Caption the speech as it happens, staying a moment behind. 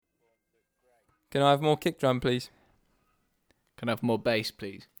Can I have more kick drum, please? Can I have more bass,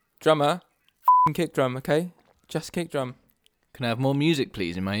 please? Drummer, kick drum, okay? Just kick drum. Can I have more music,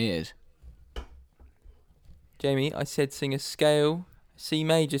 please, in my ears? Jamie, I said sing a scale, C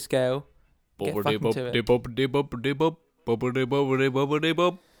major scale. Get fucking to it.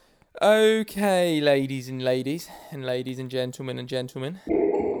 Okay, ladies and gentlemen.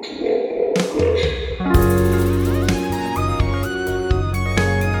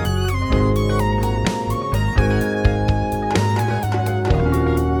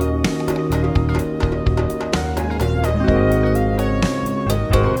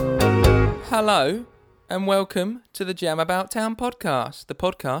 Hello, and welcome to the Jam About Town podcast, the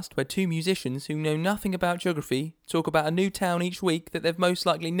podcast where two musicians who know nothing about geography talk about a new town each week that they've most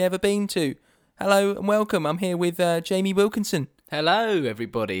likely never been to. Hello and welcome, I'm here with Jamie Wilkinson. Hello,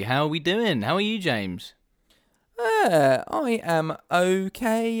 everybody. How are we doing? How are you, James? I am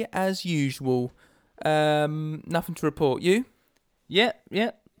okay as usual. Nothing to report. You? Yeah,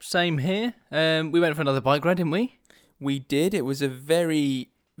 same here. We went for another bike ride, didn't we? We did. It was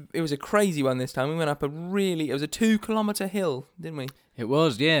a crazy one this time. We went up it was a 2 kilometre hill, didn't we? It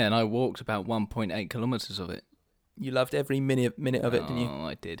was, yeah, and I walked about 1.8 kilometres of it. You loved every minute of it, didn't you? Oh,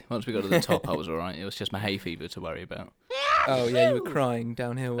 I did. Once we got to the top, I was all right. It was just my hay fever to worry about. Oh, yeah, you were crying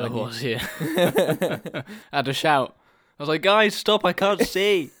downhill, weren't I you? was, yeah. I had to shout. I was like, guys, stop, I can't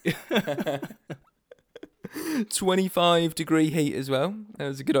see. 25-degree heat as well. That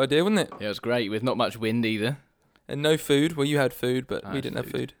was a good idea, wasn't it? Yeah, it was great, with not much wind either. And no food. Well, you had food, but we didn't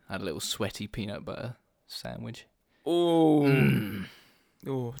have food. I had a little sweaty peanut butter sandwich. Oh,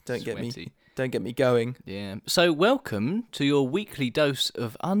 don't Sweaty. get me going. Yeah. So, welcome to your weekly dose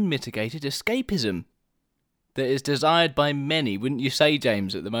of unmitigated escapism that is desired by many, wouldn't you say,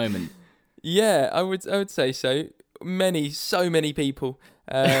 James, at the moment? Yeah, I would say so. So many people.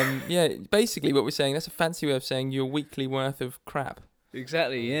 Yeah, basically what we're saying, that's a fancy way of saying your weekly worth of crap.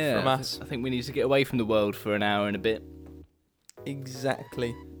 Exactly, yeah. From us. I think we need to get away from the world for an hour and a bit.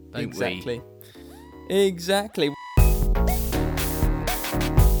 Exactly. Don't Exactly.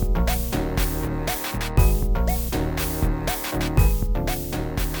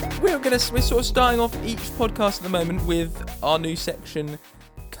 We're sort of starting off each podcast at the moment with our new section,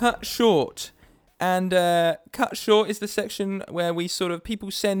 Cut Short. And Cut Short is the section where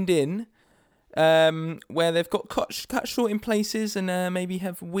people send in where they've got cut short in places and maybe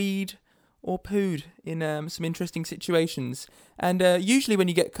have weed or pooed in some interesting situations. And usually when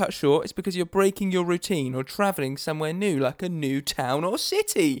you get cut short, it's because you're breaking your routine or travelling somewhere new, like a new town or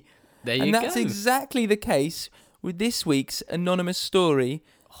city. There you go. And that's exactly the case with this week's anonymous story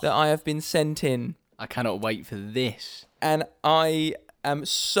that I have been sent in. I cannot wait for this. And I am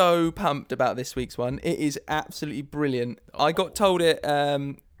so pumped about this week's one. It is absolutely brilliant. I got told it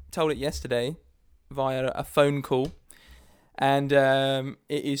yesterday via a phone call, and it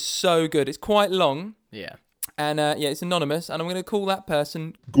is so good. It's quite long. Yeah. And it's anonymous, and I'm going to call that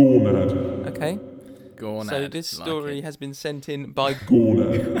person Gornad. Okay. Gornad. So this story has been sent in by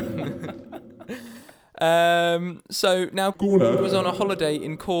Gornad. So now Gornad was on a holiday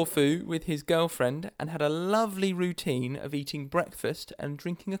in Corfu with his girlfriend and had a lovely routine of eating breakfast and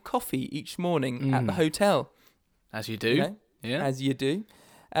drinking a coffee each morning at the hotel. As you do. Okay? Yeah. As you do.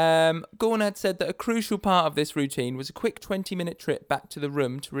 Gornad said that a crucial part of this routine was a quick 20-minute trip back to the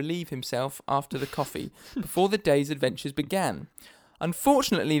room to relieve himself after the coffee before the day's adventures began.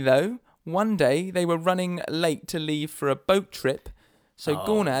 Unfortunately, though, one day they were running late to leave for a boat trip, so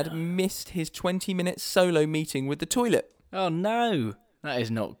Gornad missed his 20-minute solo meeting with the toilet. Oh, no. That is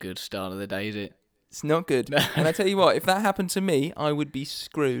not good start of the day, is it? It's not good. And I tell you what, if that happened to me, I would be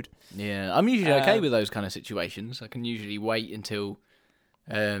screwed. Yeah, I'm usually okay with those kind of situations. I can usually wait until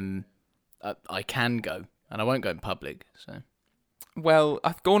I can go, and I won't go in public. So, well,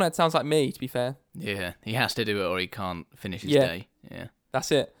 Gornad sounds like me, to be fair. Yeah, he has to do it or he can't finish his day. Yeah,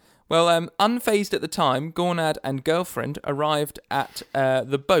 that's it. Well, unfazed at the time, Gornad and girlfriend arrived at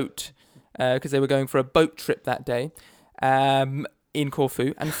the boat because they were going for a boat trip that day in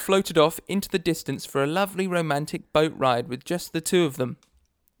Corfu and floated off into the distance for a lovely romantic boat ride with just the two of them.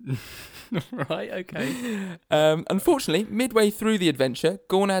 Right, okay. Unfortunately, midway through the adventure,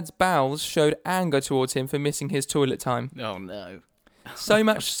 Gornad's bowels showed anger towards him for missing his toilet time. Oh, no. So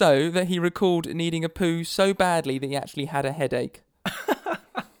much so that he recalled needing a poo so badly that he actually had a headache.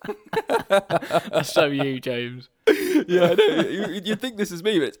 That's so you, James. Yeah, I know. You'd think this is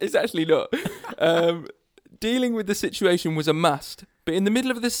me, but it's actually not. Dealing with the situation was a must, but in the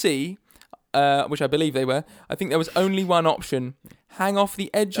middle of the sea, which I believe they were, I think there was only one option: hang off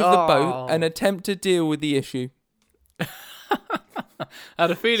the edge of the boat and attempt to deal with the issue. I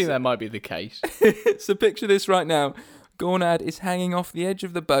had a feeling that might be the case. So picture this right now. Gornad is hanging off the edge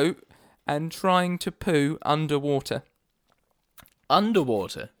of the boat and trying to poo underwater.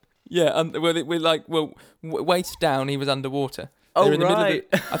 Underwater? Yeah, waist down, he was underwater. Oh, They're in the middle of right.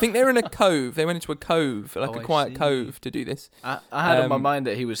 I think they were in a cove. They went into a cove, like Oh, a I quiet see. cove, to do this. I had on my mind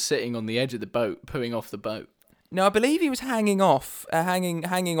that he was sitting on the edge of the boat, pooing off the boat. No, I believe he was hanging off,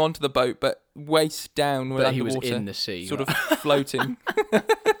 hanging onto the boat, but waist down, But he underwater, was in the sea. sort of floating.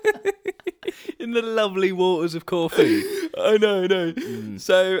 in the lovely waters of Corfu. I know.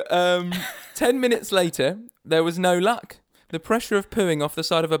 So, 10 minutes later, there was no luck. The pressure of pooing off the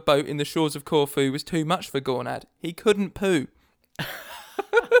side of a boat in the shores of Corfu was too much for Gornad. He couldn't poo.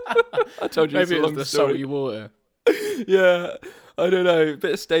 I told you Maybe it's a it long was the story. salty water. Yeah, I don't know.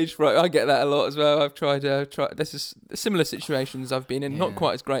 Bit of stage fright. I get that a lot as well. I've tried. This is similar situations I've been in. Not Yeah.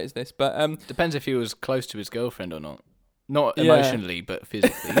 quite as great as this, but Depends if he was close to his girlfriend or not. Not Yeah. emotionally, but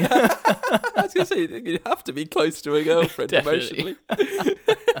physically. I was going to say you have to be close to a girlfriend Definitely.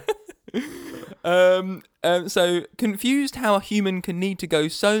 emotionally. So confused how a human can need to go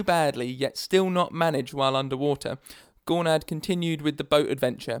so badly yet still not manage while underwater, Gornad continued with the boat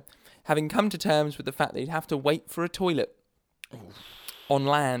adventure, having come to terms with the fact that he'd have to wait for a toilet on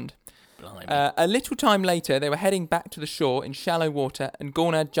land. Blimey. A little time later, they were heading back to the shore in shallow water, and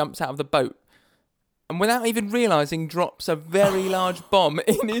Gornad jumps out of the boat. And without even realising, drops a very large bomb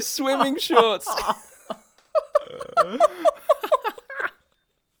in his swimming shorts.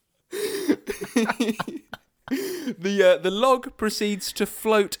 The log proceeds to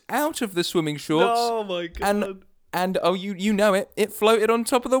float out of the swimming shorts. Oh my god. And you know it floated on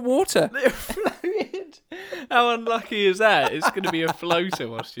top of the water. It floated. How unlucky is that? It's going to be a floater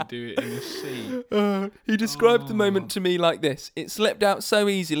whilst you do it in the sea. He described the moment to me like this: "It slipped out so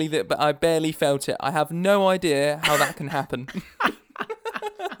easily but I barely felt it. I have no idea how that can happen."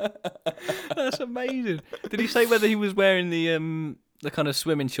 That's amazing. Did he say whether he was wearing the kind of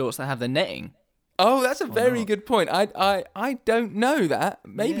swimming shorts that have the netting? Oh, that's a very not? good point. I don't know that.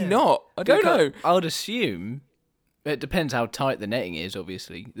 Maybe Yeah. not. I don't know. I would assume it depends how tight the netting is.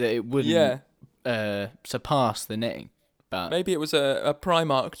 Obviously, that it wouldn't surpass the netting. But Maybe it was a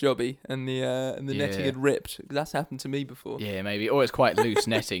Primark jobby and the netting Yeah. had ripped. That's happened to me before. yeah, maybe, or it's quite loose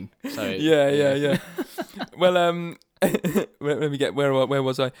netting. So Yeah. Well, let me get where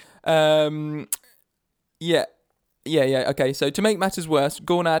was I? Yeah. Okay, so to make matters worse,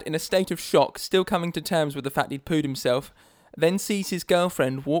 Gornad, in a state of shock, still coming to terms with the fact he'd pooed himself, then sees his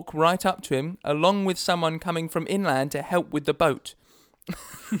girlfriend walk right up to him, along with someone coming from inland to help with the boat.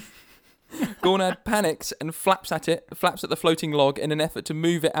 Gornad panics and flaps at the floating log in an effort to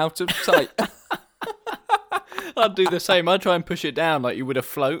move it out of sight. I'd do the same. I'd try and push it down like you would a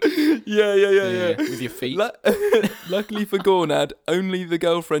float. Yeah. With your feet. Luckily for Gornad, only the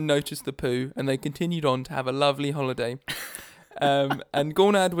girlfriend noticed the poo, and they continued on to have a lovely holiday. And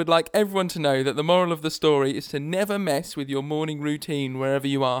Gornad would like everyone to know that the moral of the story is to never mess with your morning routine wherever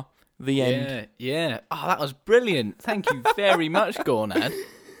you are. The end. Yeah. Oh, that was brilliant. Thank you very much, Gornad.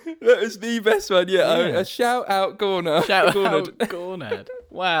 That was the best one. Yeah. Yeah. A shout out, Gornad. Shout Gornad. out, Gornad.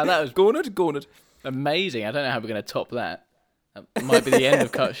 Wow, that was Gornad. amazing. I don't know how we're going to top that. That might be the end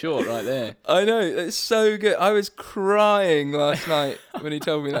of Cut Short right there. I know, it's so good. I was crying last night when he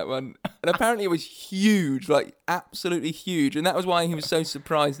told me that one. And apparently it was huge, like absolutely huge. And that was why he was so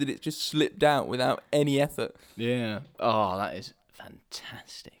surprised that it just slipped out without any effort. Yeah. Oh, that is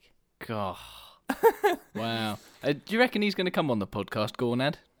fantastic. God. Wow. Do you reckon he's going to come on the podcast,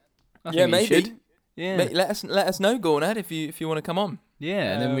 Gornad? I Yeah, think he maybe. should. Yeah. Let us know, Gornad, if you want to come on.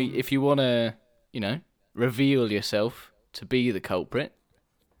 Yeah, and then if you want to, reveal yourself to be the culprit.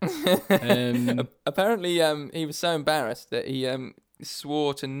 Apparently, he was so embarrassed that he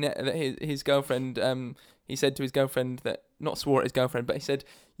swore to that his girlfriend. He said to his girlfriend that not swore at his girlfriend, but he said,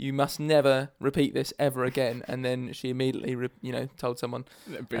 "You must never repeat this ever again." And then she immediately, told someone.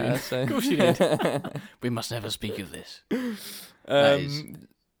 Brilliant. So. Of course you did. We must never speak of this. That is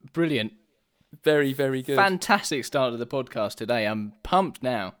brilliant. Very, very good. Fantastic start to the podcast today. I'm pumped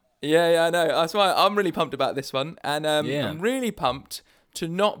now. Yeah, I know. That's why I'm really pumped about this one, and Yeah. I'm really pumped to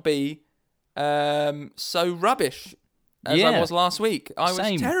not be so rubbish as I Yeah. was last week. I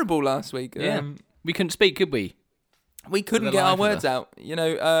Same. was terrible last week. Yeah. We couldn't speak, could we? We couldn't For the get our life of words us. out.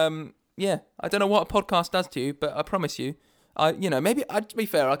 Yeah. I don't know what a podcast does to you, but I promise you, maybe. To be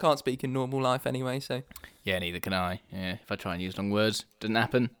fair, I can't speak in normal life anyway. So Yeah, neither can I. Yeah, if I try and use long words, doesn't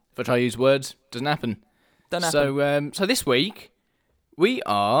happen. If I try to use words, doesn't happen. don't happen. So this week we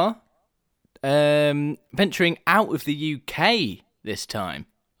are venturing out of the UK this time,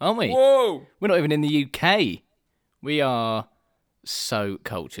 aren't we? Whoa! We're not even in the UK. We are so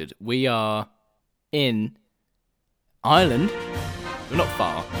cultured. We are in Ireland. We're not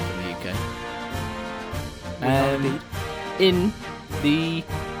far from the UK. We are indeed. In the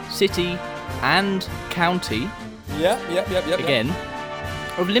city and county, Yep. again,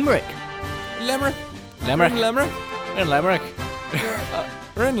 of Limerick. Limerick. Limerick. We're in Limerick. We're in Limerick.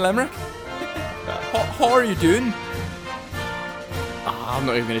 We're in Limerick. How are you doing? I'm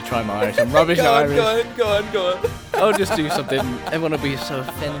not even going to try my Irish. I'm rubbish at Irish. Go on. I'll just do something. Everyone will be so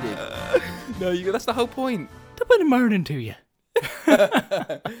offended. No, that's the whole point. I've been Ireland to you.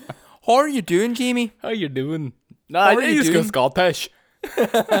 How are you doing, Jamie? How you doing? No, How are you doing? Scottish.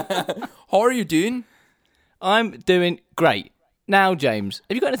 How are you doing? I'm doing great. Now, James,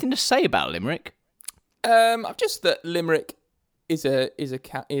 have you got anything to say about Limerick? I've just that Limerick is a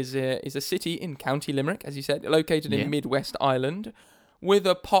city in County Limerick, as you said, located in Midwest Ireland, with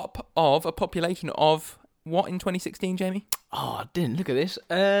a population of what in 2016, Jamie? Oh, I didn't look at this.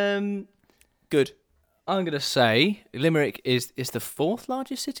 Good. I'm going to say Limerick is the fourth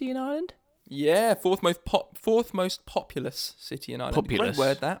largest city in Ireland. Yeah, fourth most populous city in Ireland. Populous. Great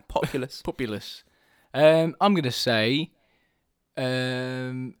word, that. Populous. Populous. I'm going to say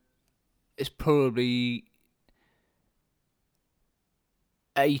it's probably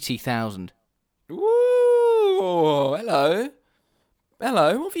 80,000. Ooh, hello. What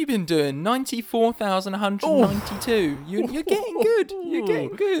have you been doing? 94,192. You're getting good. You're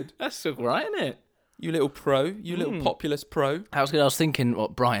getting good. That's so right, isn't it? You little pro. You little populous pro. I was thinking,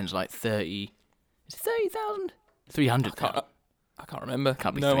 what, Brian's like 30... Is it 30,000? 300,000. I can't remember.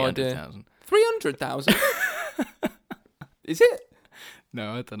 Can't be no 300,000. 300,000? Is it?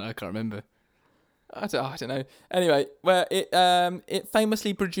 No, I don't know. I can't remember. I don't know. Anyway, well, it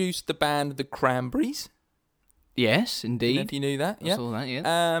famously produced the band The Cranberries. Yes, I don't know indeed. if you knew that. I Yeah. saw that,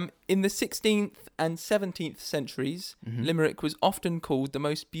 yeah. In the 16th and 17th centuries, Limerick was often called the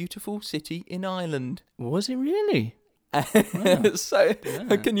most beautiful city in Ireland. Was it really? So,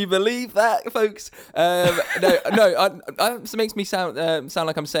 can you believe that, folks? It makes me sound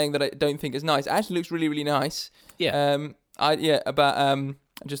like I'm saying that I don't think it's nice. It actually looks really, really nice. Yeah. I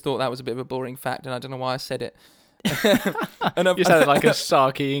just thought that was a bit of a boring fact, and I don't know why I said it. And You sounded like a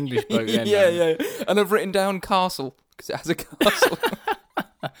sarky English bloke then. yeah. And I've written down castle because it has a castle.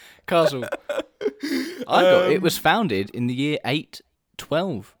 Castle. I got it was founded in the year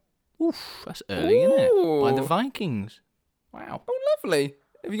 812. Oof, that's early, isn't it? By the Vikings. Wow. Oh, lovely.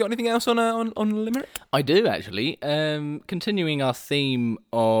 Have you got anything else on Limerick? I do, actually. Continuing our theme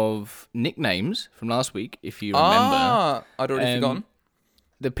of nicknames from last week, if you remember. I'd already forgotten.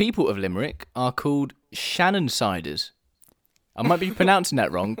 The people of Limerick are called Shannonsiders. I might be pronouncing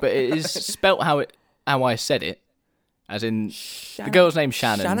that wrong, but it is spelt how I said it. As in, the girl's name's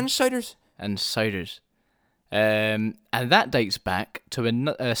Shannon. Shannonsiders? And Siders. And that dates back to a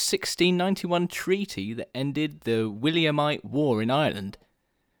 1691 treaty that ended the Williamite War in Ireland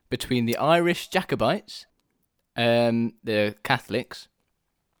between the Irish Jacobites, the Catholics,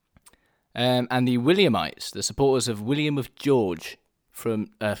 and the Williamites, the supporters of William of George from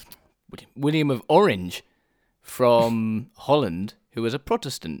William of Orange from Holland, who was a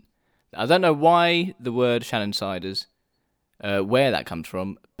Protestant. I don't know why the word Shannonsiders, where that comes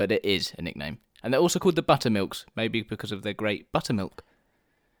from, but it is a nickname. And they're also called the Buttermilks, maybe because of their great buttermilk.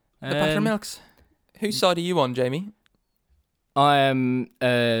 The Buttermilks. Whose side are you on, Jamie? I am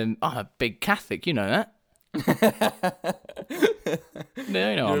I'm a big Catholic, you know that. No,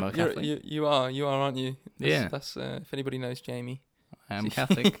 you know I'm a Catholic. You are, aren't you? Yeah. That's if anybody knows Jamie. I am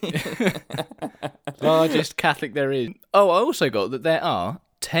Catholic. Largest Catholic there is. Oh, I also got that there are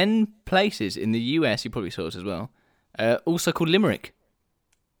 10 places in the US, you probably saw this as well, also called Limerick.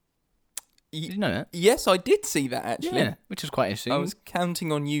 Did you know that? Yes, I did see that, actually. Yeah, which is quite interesting. I was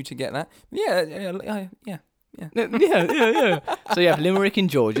counting on you to get that. Yeah. Yeah. So you have Limerick in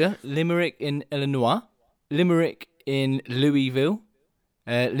Georgia, Limerick in Illinois, Limerick in Louisville,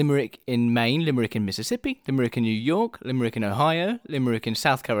 Limerick in Maine, Limerick in Mississippi, Limerick in New York, Limerick in Ohio, Limerick in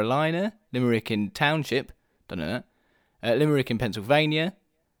South Carolina, Limerick in Township, don't know that, Limerick in Pennsylvania,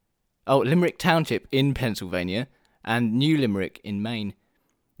 Limerick Township in Pennsylvania, and New Limerick in Maine.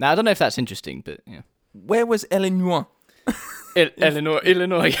 Now, I don't know if that's interesting, but yeah. Where was Illinois? Illinois.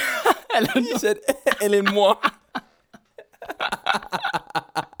 You said Illinois.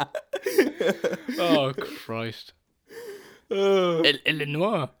 Oh, Christ.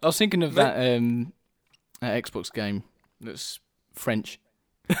 Illinois. I was thinking of that Xbox game that's French.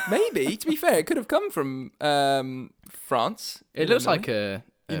 Maybe, to be fair, it could have come from France. It looks like a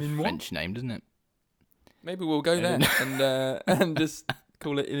Illinois? French name, doesn't it? Maybe we'll go there and just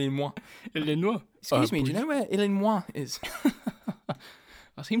call it Illinois. Illinois. Excuse me, do you know where Illinois is?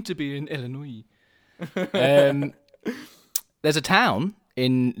 I seem to be in Illinois. There's a town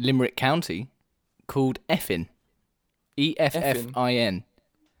in Limerick County called Effin. Effin.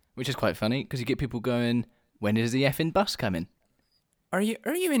 Which is quite funny because you get people going, when is the effing bus coming? Are you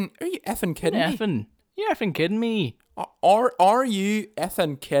effing kidding me? Effin. You effing kidding me? Are you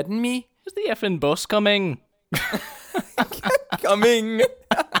effing kidding me? Is the effing bus coming? Coming.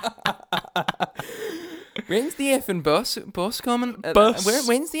 When's the effing bus coming?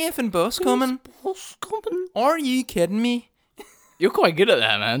 When's the effing bus coming? Bus coming? Are you kidding me? You're quite good at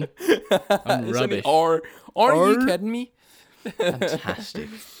that, man. I'm rubbish. Are you kidding me? Fantastic.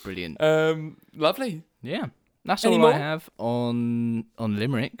 Brilliant. Lovely. Yeah. That's Any all more? I have on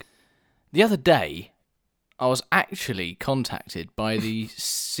Limerick. The other day, I was actually contacted by the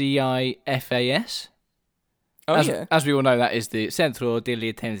CIFAS. As we all know, that is the Centro de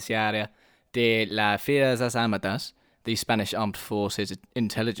Licenciaria de las Fuerzas Armadas, the Spanish Armed Forces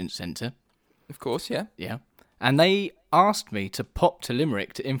Intelligence Centre. Of course, yeah. Yeah. And they asked me to pop to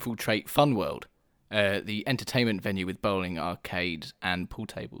Limerick to infiltrate Funworld, the entertainment venue with bowling, arcades and pool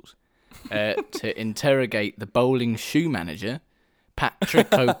tables, to interrogate the bowling shoe manager,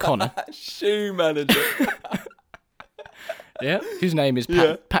 Patrick O'Connor. Shoe manager. Yeah, whose name is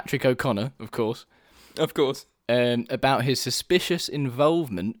Patrick O'Connor, of course. Of course. About his suspicious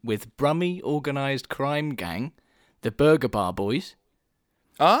involvement with Brummie organised crime gang, the Burger Bar Boys.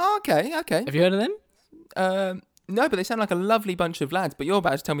 Oh, okay. Have you heard of them? No, but they sound like a lovely bunch of lads, but you're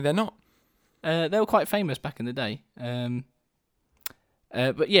about to tell me they're not. They were quite famous back in the day.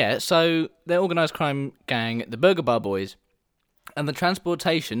 But yeah, so they're organised crime gang, the Burger Bar Boys, and the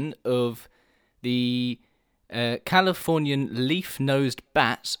transportation of the Californian leaf-nosed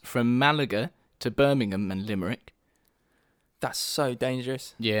bats from Malaga to Birmingham and Limerick. That's so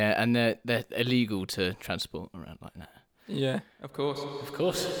dangerous. Yeah, and they're illegal to transport around like that. Yeah, of course. Of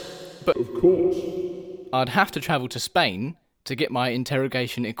course. But I'd have to travel to Spain to get my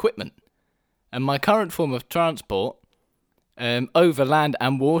interrogation equipment. And my current form of transport, over land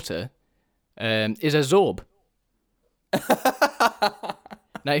and water, is a Zorb.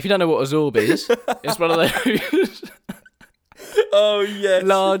 Now, if you don't know what a Zorb is, it's one of those... Oh, yes.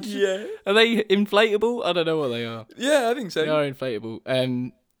 Large. Yeah. Are they inflatable? I don't know what they are. Yeah, I think so. They are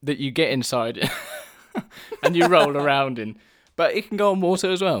inflatable. That you get inside and you roll around in. But it can go on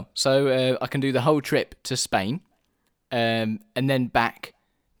water as well. So I can do the whole trip to Spain and then back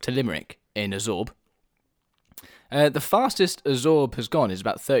to Limerick in a Zorb. The fastest a Zorb has gone is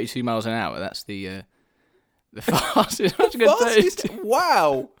about 32 miles an hour. That's the fastest.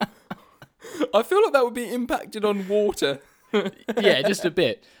 Wow. I feel like that would be impacted on water. Yeah, just a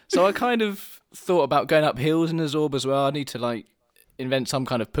bit. So I kind of thought about going up hills in a Zorb as well. I need to invent some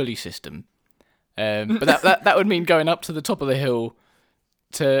kind of pulley system. But that would mean going up to the top of the hill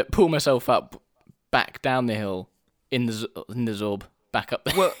to pull myself up, back down the hill in the Zorb, back up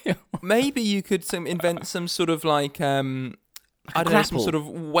the Well, hill. maybe you could invent some sort of I don't know, some sort of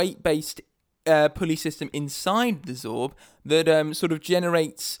weight-based pulley system inside the Zorb that sort of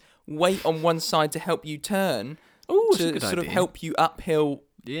generates weight on one side to help you turn. Oh, to sort of help you uphill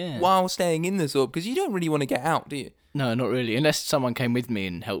while staying in the Zorb, because you don't really want to get out, do you? No, not really, unless someone came with me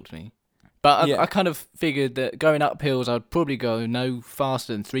and helped me. But I kind of figured that going up hills, I'd probably go no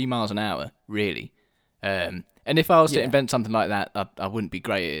faster than 3 miles an hour, really. And if I was to invent something like that, I wouldn't be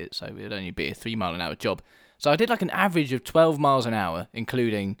great at it, so it'd only be a 3 mile an hour job. So I did an average of 12 miles an hour,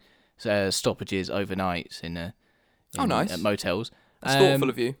 including stoppages, overnights in nice. At motels. That's thoughtful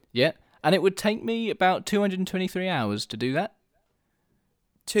of you. Yeah. And it would take me about 223 hours to do that.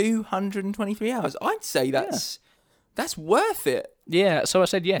 223 hours? I'd say that's worth it. Yeah, so I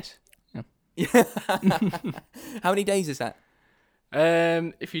said yes. Yeah. How many days is that?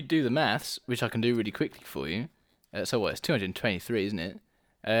 If you do the maths, which I can do really quickly for you, it's 223, isn't it?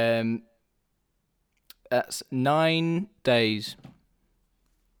 That's 9 days.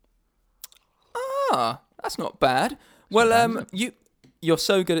 Ah, that's not bad. Well, you're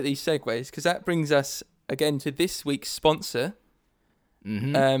so good at these segues, because that brings us again to this week's sponsor,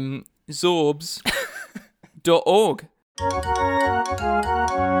 Zorbs.org.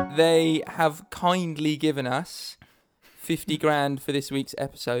 They have kindly given us 50 grand for this week's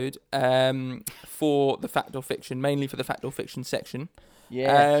episode for the Fact or Fiction, mainly for the Fact or Fiction section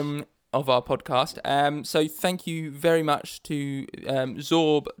of our podcast. So thank you very much to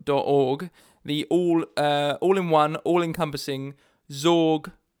Zorb.org, the all-in-one, all-encompassing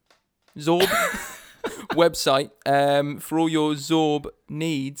Zorb website for all your Zorb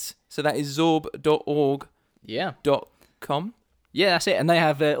needs. So that is zorb.org. .com. Yeah, that's it. And they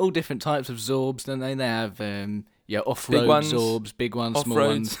have all different types of Zorbs, don't they? They have Yeah, off-road ones, Zorbs, big ones, small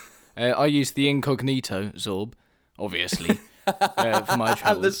off-roads. ones. I use the Incognito Zorb, obviously, for my And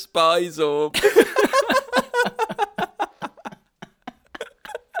travels. the spy Zorb.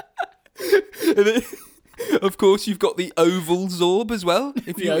 And then, of course, you've got the oval Zorb as well.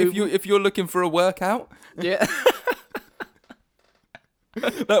 If you're looking for a workout, Yeah.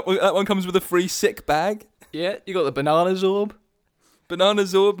 that one comes with a free sick bag. Yeah, you got the banana Zorb. Banana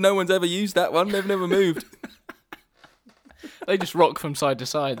Zorb. No one's ever used that one. They've never moved. They just rock from side to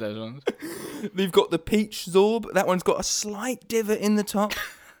side, those ones. You've got the peach Zorb. That one's got a slight divot in the top.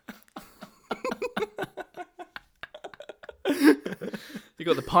 You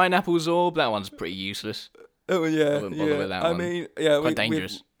got the pineapple Zorb. That one's pretty useless. Oh yeah, I wouldn't bother with that one. mean, yeah, Quite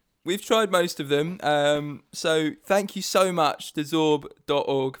dangerous. We've tried most of them. So thank you so much to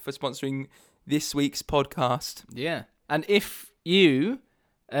Zorb.org for sponsoring this week's podcast. Yeah. And if you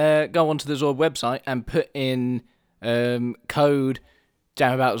go onto the Zorb website and put in code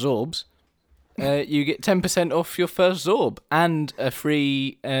JamAboutZorbs, you get 10% off your first Zorb and a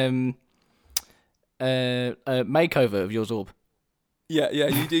free makeover of your Zorb. Yeah,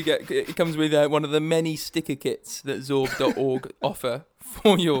 you do get. It comes with one of the many sticker kits that Zorb.org offer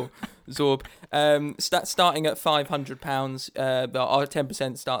for your Zorb. Starting at £500. Our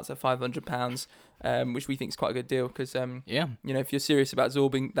 10% starts at £500, which we think is quite a good deal because if you're serious about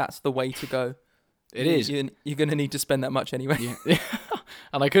Zorbing, that's the way to go. It is. You're going to need to spend that much anyway. Yeah.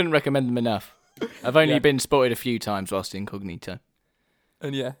 And I couldn't recommend them enough. I've only been spotted a few times whilst incognito.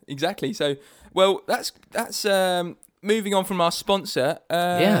 And yeah, exactly. So, well, that's moving on from our sponsor.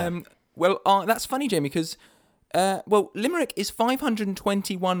 Well, that's funny, Jamie, because Limerick is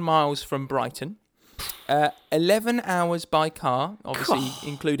 521 miles from Brighton. 11 hours by car, obviously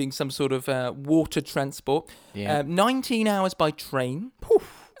including some sort of water transport. Yeah. 19 hours by train.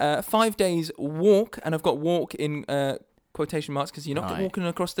 5 days walk, and I've got walk in quotation marks because you're not walking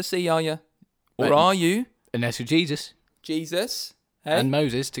across the sea, are you? Or are you? Unless you're Jesus. Jesus. Hey? And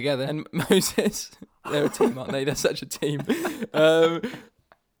Moses together. And Moses. They're a team, aren't they? They're such a team. Do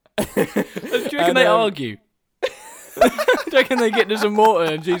you reckon they argue? Do you reckon they get to some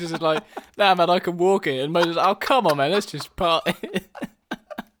water and Jesus is like, nah, man, I can walk it. And Moses, oh, come on, man, let's just part it.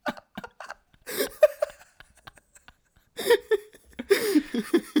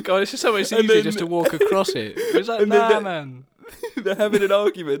 God, it's just so much easier just to walk across it. It's like, man. They're having an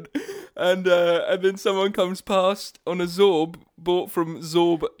argument, and then someone comes past on a Zorb bought from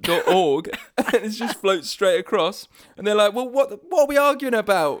Zorb.org, and it just floats straight across. And they're like, "Well, what are we arguing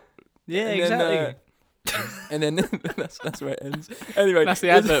about?" Yeah, and exactly. And then that's where it ends. Anyway, that's the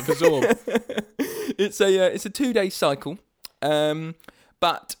advert for Zorb. It's a 2-day cycle,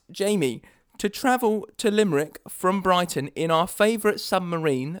 but Jamie, to travel to Limerick from Brighton in our favourite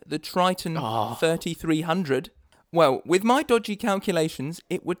submarine, the Triton 3300. Well, with my dodgy calculations,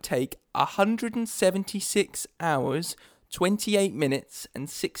 it would take 176 hours, 28 minutes and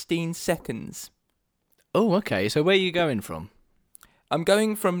 16 seconds. Oh, okay. So where are you going from? I'm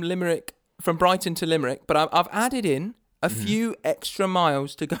going from Brighton to Limerick, but I've added in a few extra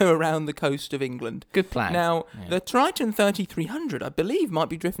miles to go around the coast of England. Good plan. Now, the Triton 3300, I believe, might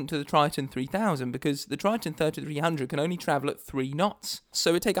be different to the Triton 3000 because the Triton 3300 can only travel at 3 knots.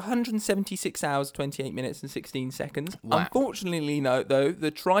 So it would take 176 hours, 28 minutes and 16 seconds. Wow. Unfortunately, though, the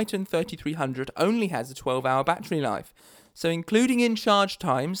Triton 3300 only has a 12-hour battery life. So including in charge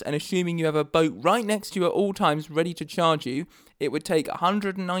times and assuming you have a boat right next to you at all times ready to charge you, it would take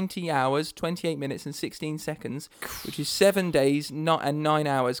 190 hours, 28 minutes and 16 seconds, which is 7 days and 9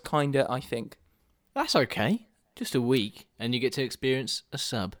 hours, kinda, I think. That's okay. Just a week, and you get to experience a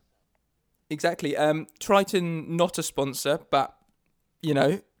sub. Exactly. Triton, not a sponsor, but,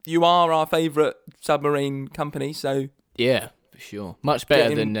 you are our favourite submarine company, so... Yeah, for sure. Much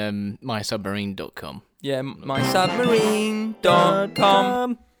better than mysubmarine.com. Yeah,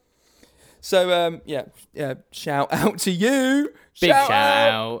 mysubmarine.com. So, shout out to you. Big shout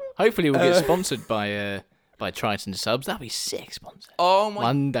out. Hopefully we'll get sponsored by Triton Subs. That'd be sick sponsor. Oh my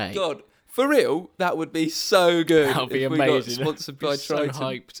One day. God. For real, that would be so good. That would be if amazing. We got sponsored by Triton. So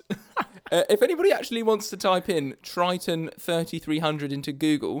hyped. If anybody actually wants to type in Triton 3300 into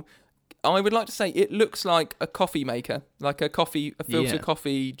Google, I would like to say it looks like a coffee maker, like a filter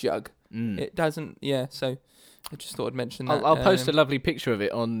coffee jug. It doesn't, so I just thought I'd mention that. I'll post a lovely picture of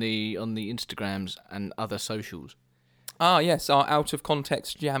it on the Instagrams and other socials. Ah, yes, our out of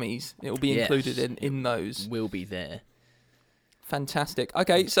context jammies. It will be included in those. Will be there. Fantastic.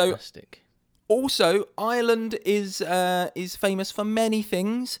 Okay, Fantastic. So also Ireland is famous for many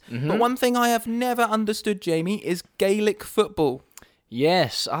things, but one thing I have never understood, Jamie, is Gaelic football.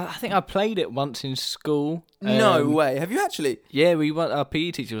 Yes, I think I played it once in school. No way. Have you actually? Yeah, our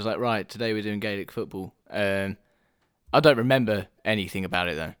PE teacher was like, right, today we're doing Gaelic football. I don't remember anything about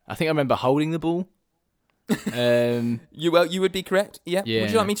it though. I think I remember holding the ball. You would be correct. Yeah. Yeah.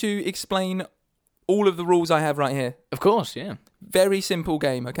 Would you like me to explain all of the rules I have right here? Of course, yeah. Very simple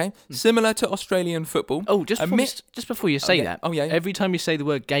game, okay? Similar to Australian football. Oh, just before you say that. Oh, yeah. Every time you say the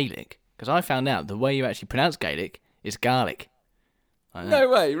word Gaelic, because I found out the way you actually pronounce Gaelic is garlic. I know. No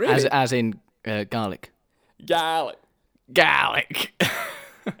way, really? As in garlic. Gaelic. Garlic.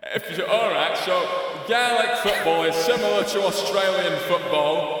 Alright, so Gaelic football is similar to Australian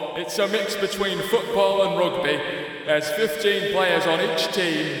football. It's a mix between football and rugby. There's 15 players on each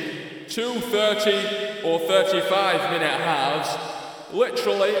team, 2 30 or 35-minute halves.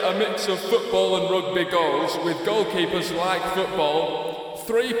 Literally a mix of football and rugby goals, with goalkeepers like football.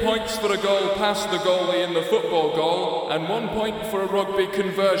 3 points for a goal past the goalie in the football goal, and 1 point for a rugby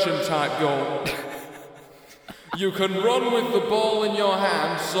conversion type goal. You can run with the ball in your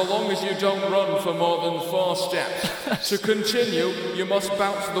hand so long as you don't run for more than 4 steps. To continue, you must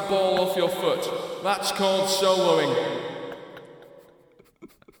bounce the ball off your foot. That's called soloing.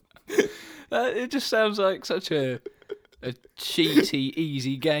 It just sounds like such a cheaty,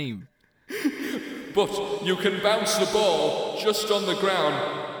 easy game. But you can bounce the ball just on the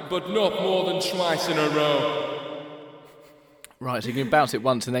ground, but not more than twice in a row. Right, so you can bounce it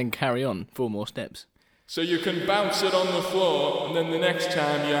once and then carry on 4 more steps. So you can bounce it on the floor, and then the next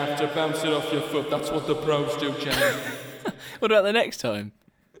time you have to bounce it off your foot. That's what the pros do, Jamie. What about the next time?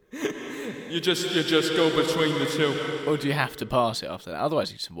 You just go between the two. Or do you have to pass it after that?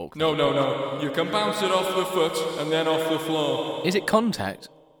 Otherwise you just walk. No. You can bounce it off the foot and then off the floor. Is it contact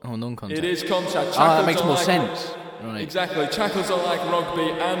or non-contact? It is contact. That makes more like, sense. Right. Exactly. Tackles are like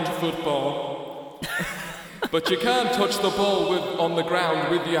rugby and football. But you can't touch the ball on the ground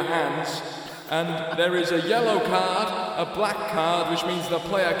with your hands. And there is a yellow card, a black card, which means the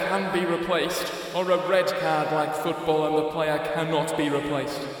player can be replaced, or a red card like football and the player cannot be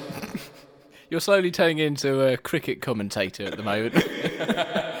replaced. You're slowly turning into a cricket commentator at the moment.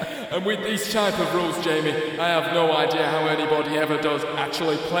 And with these type of rules, Jamie, I have no idea how anybody ever does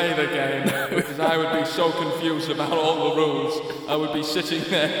actually play the game, because I would be so confused about all the rules. I would be sitting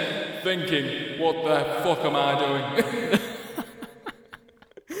there thinking, what the fuck am I doing?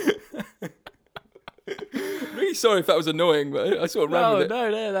 Really sorry if that was annoying, but I sort of ran with it.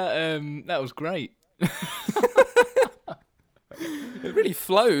 No, that was great. It really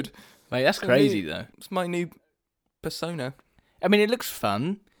flowed. Mate, that's crazy though. It's my new persona. I mean, it looks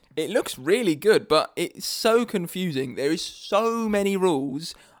fun. It looks really good, but it's so confusing. There is so many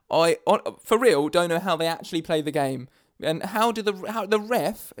rules. I, for real, don't know how they actually play the game. And how the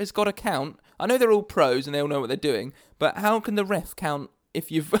ref has got to count. I know they're all pros and they all know what they're doing, but how can the ref count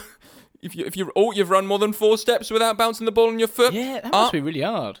if you've you've run more than 4 steps without bouncing the ball on your foot? Yeah, that must be really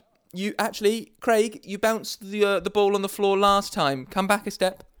hard. You actually, Craig, you bounced the ball on the floor last time. Come back a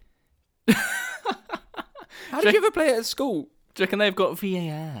step. How did you ever play it at school? Do you reckon they've got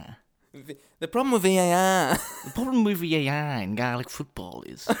VAR? The problem with VAR... The problem with VAR in Gaelic football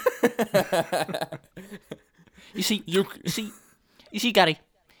is... You see, Gary,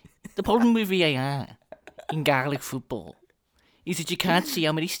 the problem with VAR in Gaelic football is that you can't see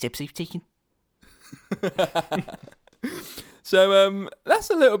how many steps they've taken. So, that's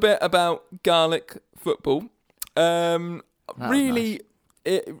a little bit about Gaelic football. Really... Nice.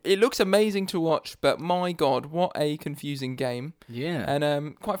 It looks amazing to watch, but my God, what a confusing game. Yeah.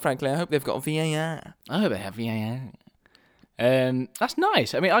 And quite frankly, I hope they've got VAR. I hope they have VAR. That's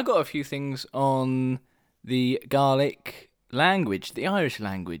nice. I mean, I got a few things on the Gaelic language, the Irish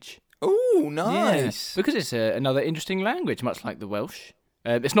language. Oh, nice. Yeah, because it's another interesting language, much like the Welsh.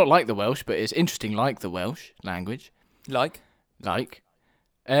 It's not like the Welsh, but it's interesting like the Welsh language. Like?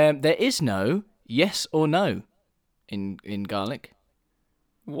 There is no yes or no in Gaelic.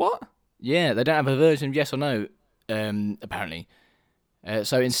 What? Yeah, they don't have a version of yes or no, apparently.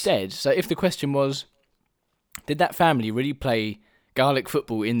 So instead, if the question was, did that family really play Gaelic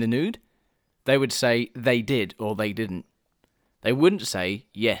football in the nude? They would say they did or they didn't. They wouldn't say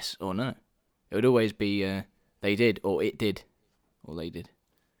yes or no. It would always be they did or it did or they did.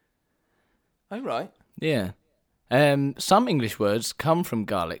 Oh, right. Yeah. Some English words come from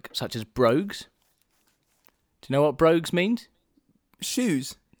Gaelic, such as brogues. Do you know what brogues means?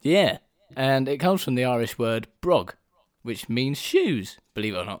 Shoes. Yeah, and it comes from the Irish word brog, which means shoes,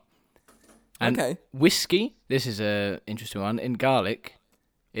 believe it or not. And okay. Whiskey, this is an interesting one. In Gaelic,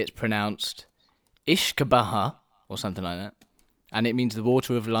 it's pronounced Ishkabaha, or something like that. And it means the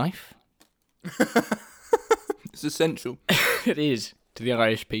water of life. It's essential. It is, to the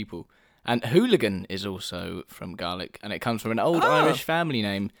Irish people. And hooligan is also from Gaelic, and it comes from an old Irish family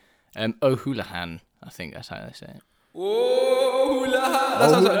name, O'Houlihan. I think that's how they say it. Oh, hula! That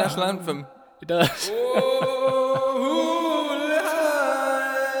sounds like a national anthem. It does.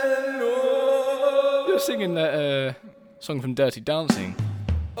 You're singing that song from Dirty Dancing.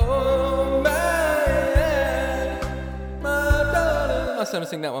 Oh, man, my darling. Last time I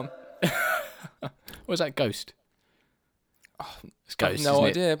sing that one. Or is that Ghost? It's Ghost. No isn't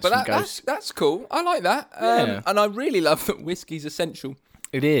idea, it? but that's cool. I like that. Yeah. And I really love that whiskey's essential.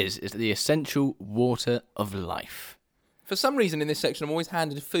 It is. It's the essential water of life. For some reason in this section, I'm always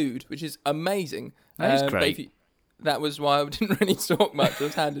handed food, which is amazing. That is but great. That was why I didn't really talk much. I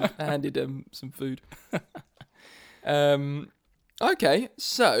was handed some food. Okay,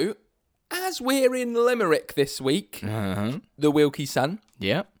 so as we're in Limerick this week, the Wilkie Sun,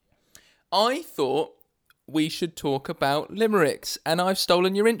 Yeah. I thought we should talk about limericks, and I've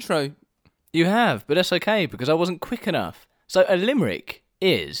stolen your intro. You have, but that's okay because I wasn't quick enough. So a limerick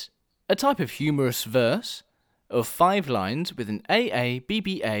is a type of humorous verse of 5 lines with an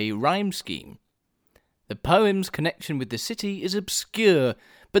AABBA rhyme scheme. The poem's connection with the city is obscure,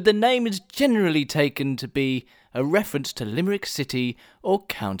 but the name is generally taken to be a reference to Limerick City or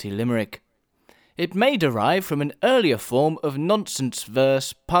County Limerick. It may derive from an earlier form of nonsense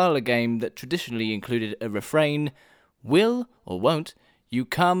verse parlour game that traditionally included a refrain, "Will or won't you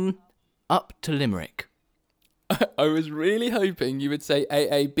come up to Limerick?" I was really hoping you would say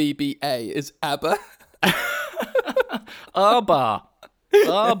AABBA is ABBA. Abba.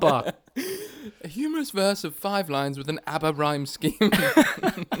 Abba. A humorous verse of 5 lines with an ABBA rhyme scheme.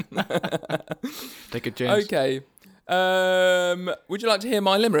 Take a chance. Okay. Would you like to hear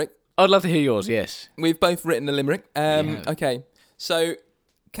my limerick? I'd love to hear yours, yes. We've both written a limerick. Yeah. Okay. So,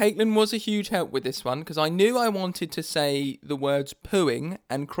 Caitlin was a huge help with this one because I knew I wanted to say the words pooing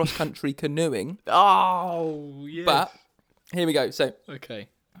and cross-country canoeing. Oh, yes. But, here we go. So, Okay.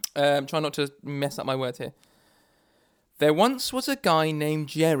 try not to mess up my words here. There once was a guy named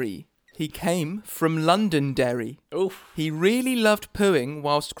Jerry. He came from Londonderry. Oof. He really loved pooing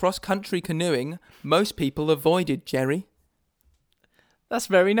whilst cross-country canoeing. Most people avoided Jerry. That's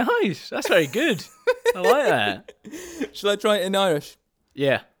very nice. That's very good. I like that. Shall I try it in Irish?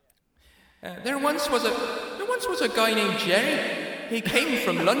 Yeah. There once was a guy named Jerry. He came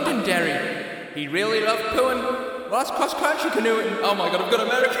from Londonderry. He really loved pooing whilst cross-country canoeing. Oh my God, I've got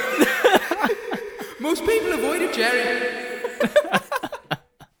American. Most people avoided Jerry.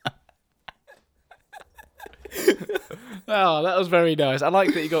 Oh, that was very nice. I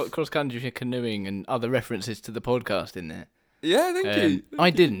like that you got cross-country canoeing and other references to the podcast in there. Yeah, thank you.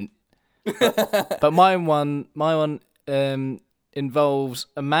 I didn't. But my one involves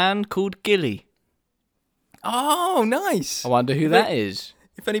a man called Gilly. Oh, nice. I wonder who that is.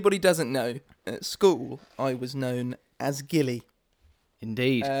 If anybody doesn't know, at school I was known as Gilly.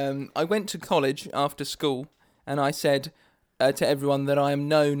 Indeed. I went to college after school and I said to everyone that I am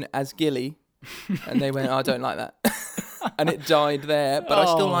known as Gilly, and they went, "I don't like that," and it died there. But I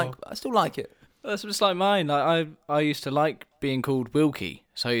still like it. That's just like mine. I used to like being called Wilkie,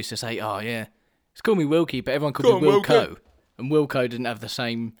 so I used to say, "Oh yeah, just call me Wilkie," but everyone called me Wilco, and Wilco didn't have the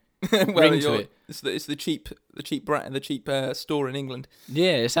same ring to it. It's the cheap brand, the cheap store in England.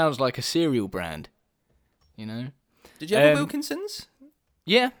 Yeah, it sounds like a cereal brand. You know. Did you have a Wilkinsons?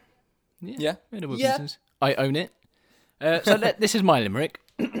 Yeah. Yeah. We had a Wilkinsons. I own it. This is my limerick.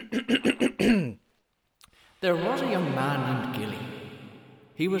 There was a young man named Gilly.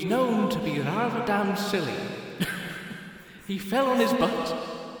 He was known to be rather damn silly. He fell on his butt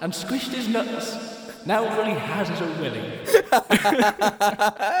and squished his nuts. Now all he has is a willy.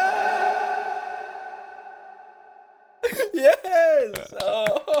 Yes!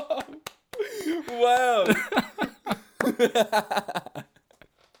 Oh. Wow.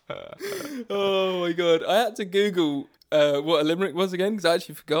 Oh my God. I had to Google what a limerick was again because I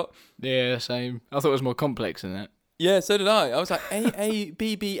actually forgot. Yeah, same. I thought it was more complex than that. Yeah, so did I. I was like,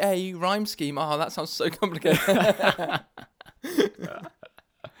 AABBA rhyme scheme. Oh, that sounds so complicated. I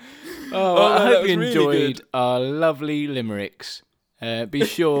hope you really enjoyed good. our lovely limericks. Be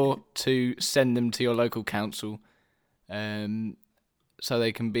sure to send them to your local council so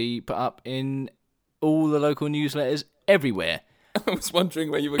they can be put up in all the local newsletters everywhere. I was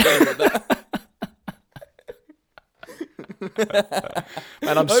wondering where you were going with that.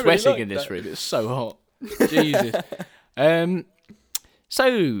 Man, I'm really sweating like in this that. room. It's so hot. Jesus.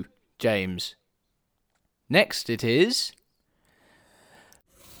 So, James, next it is...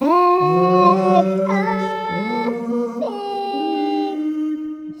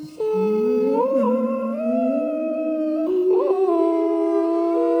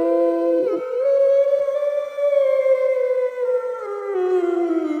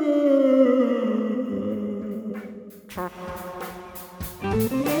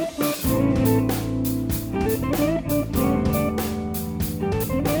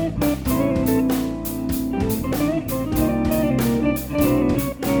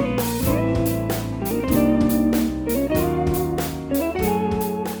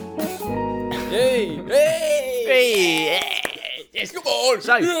 on.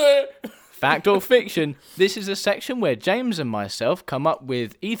 So- Yeah. Fact or fiction? This is a section where James and myself come up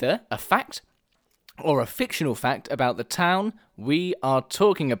with either a fact or a fictional fact about the town we are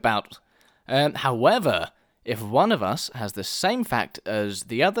talking about. However, if one of us has the same fact as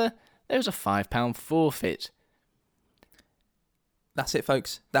the other, there's a £5 forfeit. That's it,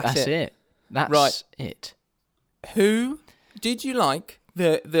 folks. That's it. That's Right. it. Who did you like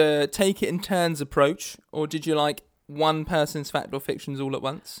the take it in turns approach, or did you like one person's fact or fictions all at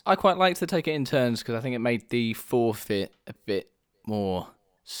once? I quite like to take it in turns because I think it made the forfeit a bit more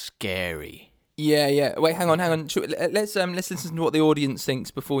scary. Yeah. Wait, hang on. Let's listen to what the audience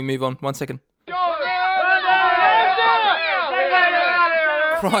thinks before we move on. 1 second.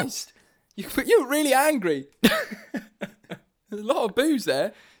 Christ, you're really angry. There's a lot of booze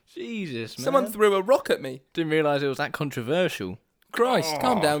there. Jesus, man. Someone threw a rock at me. Didn't realise it was that controversial. Christ,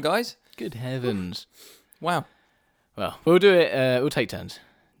 calm down, guys. Good heavens. Wow. Well, we'll do it. We'll take turns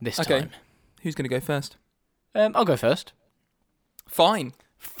this Okay. time. Who's going to go first? I'll go first. Fine.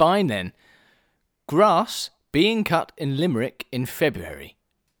 Fine then. Grass being cut in Limerick in February.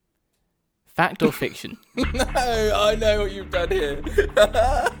 Fact or fiction? No, I know what you've done here.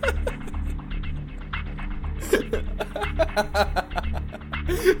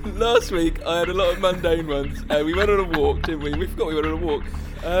 Last week, I had a lot of mundane ones. We went on a walk, didn't we? We forgot we went on a walk.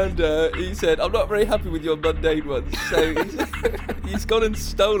 And he said, I'm not very happy with your mundane ones. So he's gone and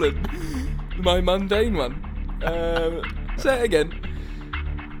stolen my mundane one. Say it again.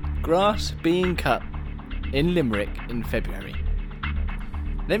 Grass being cut in Limerick in February.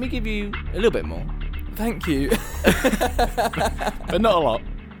 Let me give you a little bit more, Thank you. but not a lot.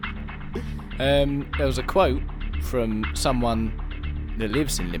 There was a quote from someone that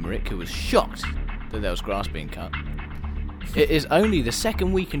lives in Limerick who was shocked that there was grass being cut. It is only the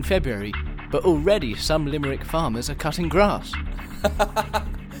second week in February, but already some Limerick farmers are cutting grass.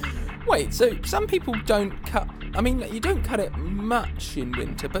 Wait, so some people don't cut... I mean, you don't cut it much in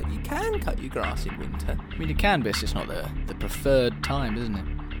winter, but you can cut your grass in winter. I mean, you can, but it's just not the preferred time, isn't it?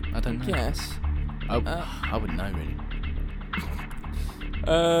 I don't know. Yes. I wouldn't know,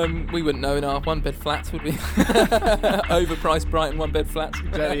 really. We wouldn't know in our one-bed flats, would we? Overpriced Brighton one-bed flats.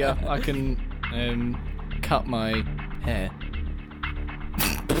 Exactly, I can cut my hair.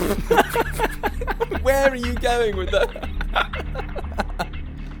 Where are you going with that?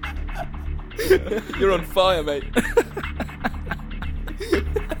 You're on fire, mate.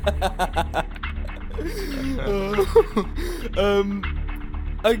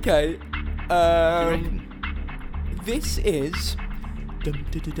 Okay. This is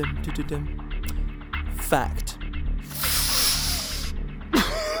fact.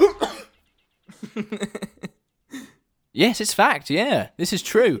 Yes, it's fact, yeah. This is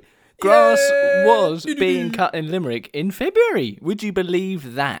true. Grass Yay! was being cut in Limerick in February. Would you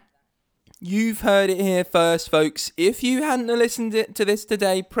believe that? You've heard it here first, folks. If you hadn't listened to this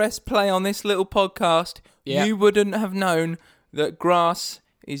today, press play on this little podcast. Yeah. You wouldn't have known that grass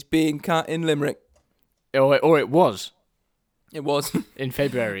is being cut in Limerick. Or it was It was. in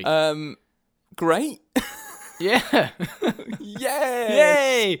February. Great. Yeah. Yay!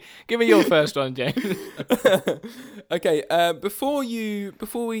 Yay! Give me your first one, James. Okay, before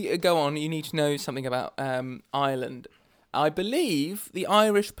we go on, you need to know something about Ireland. I believe the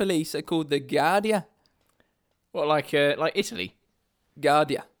Irish police are called the Garda. What, like Italy?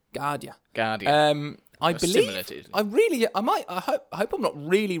 Guardia. Guardian. I That's similar believe. to Italy. I hope I'm not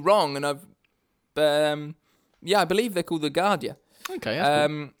really wrong, and I believe they're called the Guardia. Okay, that's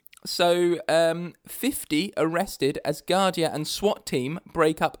cool. So, 50 arrested as Guardia and SWAT team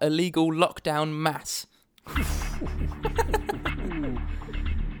break up illegal lockdown mass.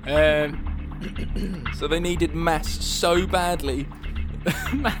 So they needed mass so badly.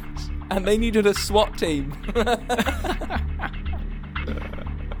 Mass. And they needed a SWAT team.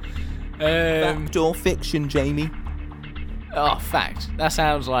 Fact or fiction, Jamie? Oh, fact. That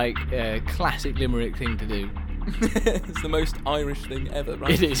sounds like a classic Limerick thing to do. It's the most Irish thing ever,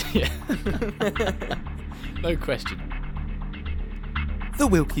 right? It is, yeah. No question. The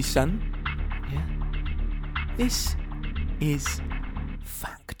Wilkie son. Yeah. This is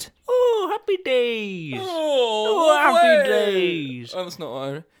fact. Oh, happy days. Oh, happy days. Oh, that's not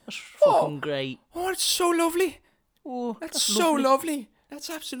Irish. That's fucking great. Oh, it's so lovely. Oh, That's so lovely.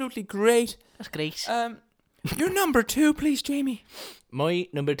 That's absolutely great. That's great. Your number 2, please, Jamie. My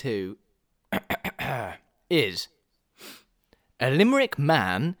number 2 is a Limerick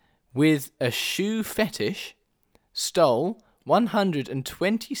man with a shoe fetish stole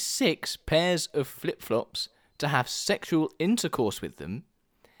 126 pairs of flip-flops to have sexual intercourse with them.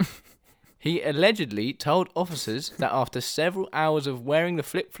 He allegedly told officers that after several hours of wearing the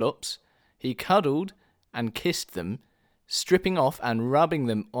flip-flops, he cuddled and kissed them, stripping off and rubbing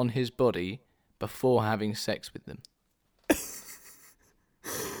them on his body before having sex with them.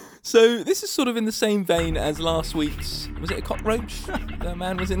 So this is sort of in the same vein as last week's. Was it a cockroach the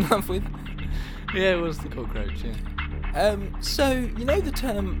man was in love with? Yeah, it was the cockroach, yeah. So, you know the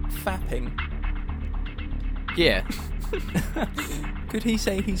term fapping? Yeah. Could he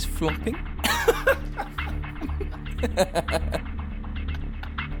say he's flopping?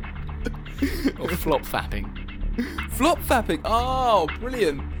 Or flop fapping. Flop fapping. Oh,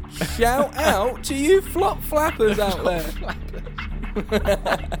 brilliant. Shout out to you flop flappers out there.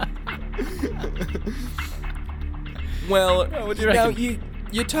 Well, what do you now reckon?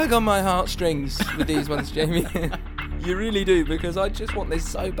 you tug on my heartstrings with these ones, Jamie. You really do, because I just want this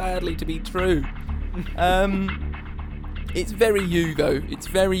so badly to be true. It's very you, though. It's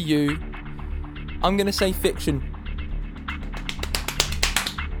very you. I'm going to say fiction.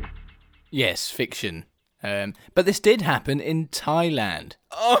 Yes, fiction. But this did happen in Thailand.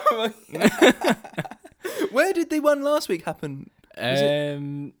 Oh my God. Where did the one last week happen?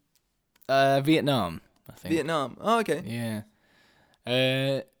 Vietnam, I think. Vietnam. Oh, okay. Yeah.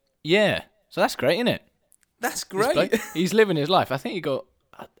 Yeah. So that's great, isn't it? That's This great. bloke, he's living his life. I think he got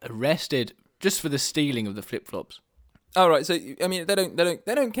arrested just for the stealing of the flip-flops. All right. So I mean, they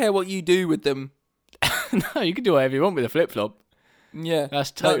don't care what you do with them. No, you can do whatever you want with a flip-flop. Yeah.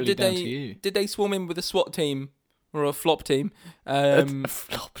 That's totally did down they, to you. Did they swarm in with a SWAT team or a flop team? A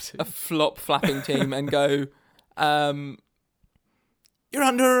flop. A flop flapping team and go, you're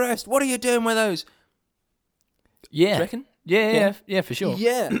under arrest. What are you doing with those? Yeah. Do you reckon? Yeah, for sure.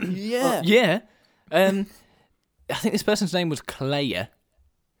 Yeah. Yeah. Yeah. I think this person's name was Clay.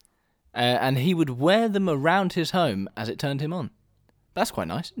 And he would wear them around his home as it turned him on. That's quite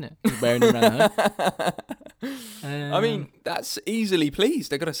nice, isn't it? He's wearing them around the home. I mean, that's easily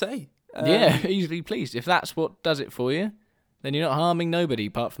pleased, I gotta say. Yeah, easily pleased. If that's what does it for you, then you're not harming nobody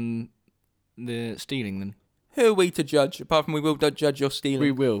apart from the stealing them. Who are we to judge? Apart from we will judge your stealing.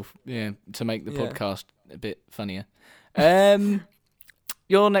 We will, yeah, to make the Yeah. podcast a bit funnier.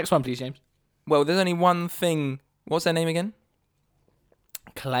 Your next one, please, James. Well, there's only one thing. What's their name again?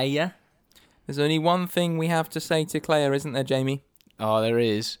 Clay. There's only one thing we have to say to Claire, isn't there, Jamie? Oh, there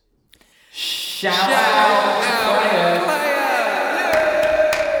is. Shout out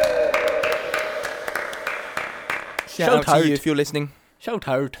Shout out to you if you're listening. Shout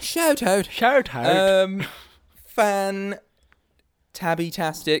out. Shout out. Shout out. Fantastic.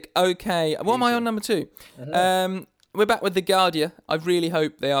 Okay, what am I on number 2? We're back with the Guardia. I really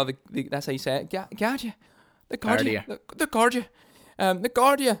hope they are the that's how you say it. Guardia. The Guardia. The Guardia. The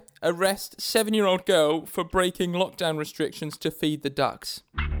Guardia arrest 7-year-old girl for breaking lockdown restrictions to feed the ducks.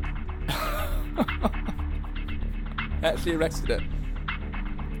 Actually arrested her.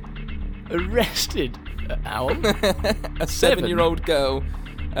 Arrested? Ow. A 7-year-old girl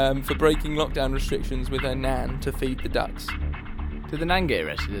for breaking lockdown restrictions with her nan to feed the ducks. Did the nan get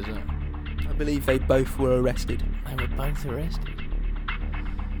arrested as well? I believe they both were arrested. They were both arrested.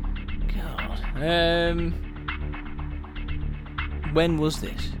 God. When was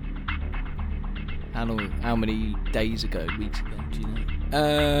this? How long? How many days ago? Weeks ago? Do you know?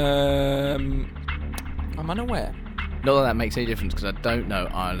 I'm unaware. Not that that makes any difference because I don't know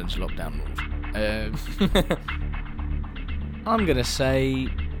Ireland's lockdown rules. I'm gonna say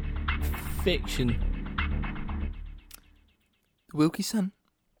fiction. Wilkie son,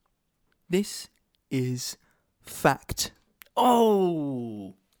 this is fact.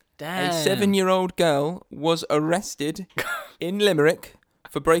 Oh, A damn! 7-year-old girl was arrested in Limerick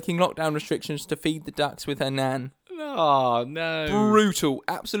for breaking lockdown restrictions to feed the ducks with her nan. Oh no! Brutal,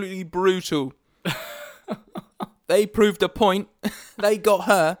 absolutely brutal. They proved a point. They got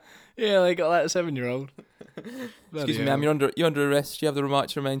her. Yeah, they got that 7-year-old. Excuse me, ma'am. You're under arrest. You have the right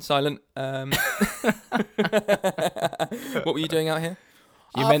to remain silent. What were you doing out here?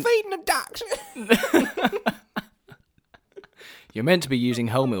 Feeding the ducks. You're meant to be using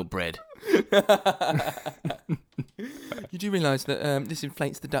wholemeal bread. You do realise that this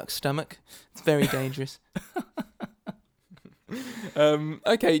inflates the duck's stomach. It's very dangerous.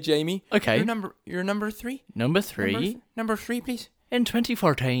 Okay, Jamie. Okay. You're number 3. Number 3. Number 3, please. In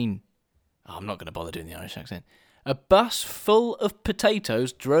 2014. Oh, I'm not going to bother doing the Irish accent. A bus full of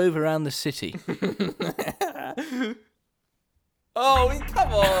potatoes drove around the city. Oh,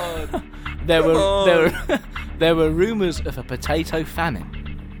 come on! There were rumours of a potato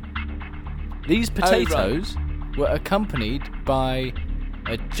famine. These potatoes were accompanied by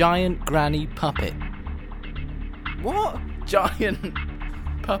a giant granny puppet. What? Giant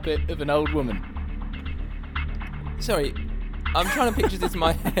puppet of an old woman. Sorry, I'm trying to picture this in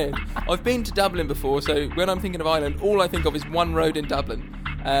my head. I've been to Dublin before, so when I'm thinking of Ireland, all I think of is one road in Dublin.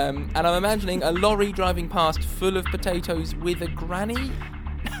 And I'm imagining a lorry driving past full of potatoes with a granny.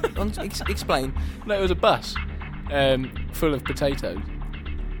 Explain. No, it was a bus full of potatoes.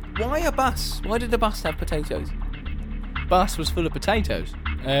 Why a bus? Why did the bus have potatoes? Bus was full of potatoes.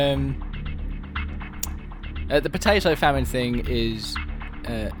 The potato famine thing is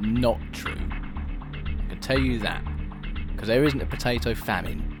not true. I can tell you that. Because there isn't a potato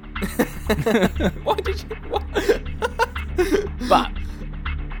famine. Why did you... What? But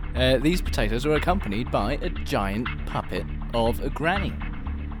these potatoes are accompanied by a giant puppet of a granny.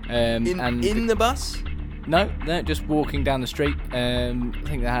 In the bus? No, they're just walking down the street. I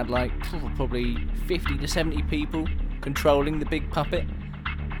think they had like probably 50 to 70 people controlling the big puppet.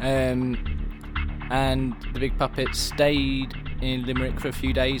 And the big puppet stayed in Limerick for a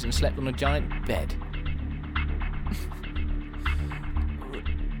few days and slept on a giant bed.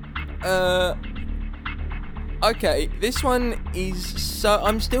 Okay, this one is so...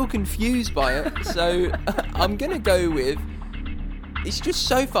 I'm still confused by it, so I'm going to go with... It's just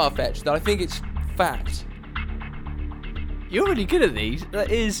so far-fetched that I think it's fact. You're really good at these.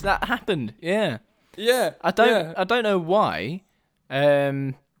 That happened, yeah. Yeah. I don't know why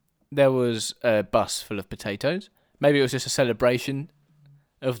there was a bus full of potatoes. Maybe it was just a celebration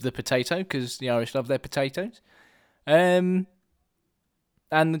of the potato, because the Irish love their potatoes. And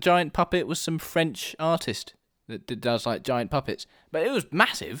the giant puppet was some French artist that does like giant puppets. But it was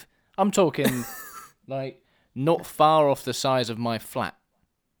massive. I'm talking like not far off the size of my flat.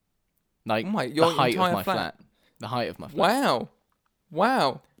 Like the height of my flat. The height of my flat.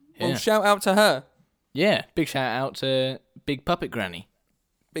 Wow. Yeah. Well, shout out to her. Yeah, big shout out to Big Puppet Granny.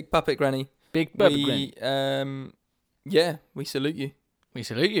 Big Puppet Granny. Big Puppet Granny. Yeah, we salute you. We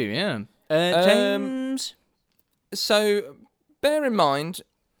salute you, yeah. James? So, bear in mind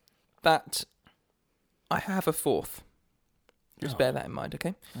that I have a fourth. Just bear that in mind,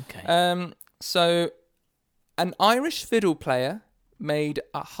 okay? Okay. So, an Irish fiddle player made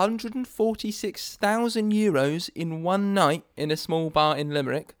 €146,000 in one night in a small bar in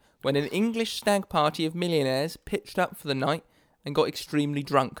Limerick when an English stag party of millionaires pitched up for the night and got extremely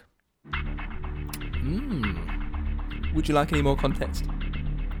drunk. Would you like any more context?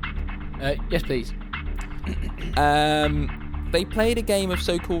 Yes, please. They played a game of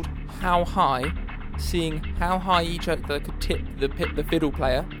so-called How High, seeing how high each other could tip the fiddle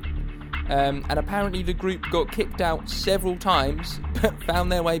player. And apparently the group got kicked out several times, but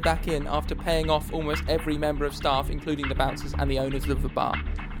found their way back in after paying off almost every member of staff, including the bouncers and the owners of the bar.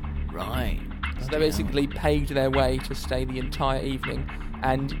 Right. So they basically paid their way to stay the entire evening,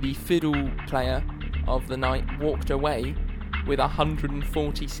 and the fiddle player of the night walked away with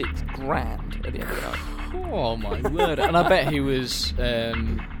 146 grand at the end of the night. Oh my word. And I bet he was,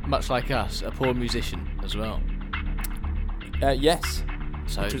 much like us, a poor musician as well. Yes.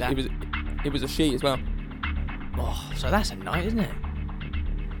 So it was a she as well. Oh, so that's a night, isn't it?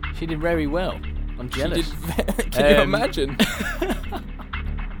 She did very well. I'm jealous. Can you imagine?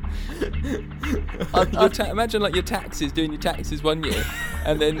 Imagine like your taxes, doing your taxes one year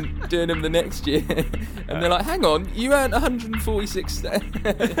and then doing them the next year, and they're like, hang on, you earned 146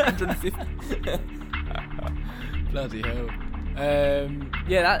 150 bloody hell.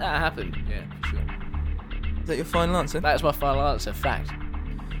 Yeah, that happened, yeah, for sure. Is that your final answer? That's my final answer, fact.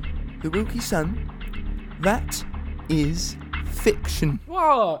 The Wilkie Sun, that is fiction.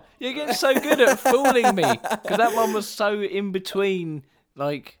 Whoa, you're getting so good at fooling me, because that one was so in between,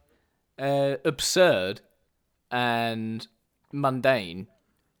 like, absurd and mundane.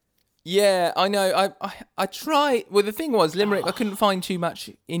 Yeah, I know. I try. Well, the thing was, Limerick. I couldn't find too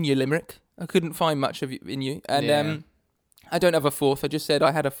much in you, Limerick. I couldn't find much of you in you, and I don't have a fourth. I just said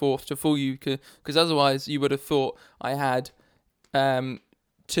I had a fourth to fool you, because otherwise you would have thought I had 2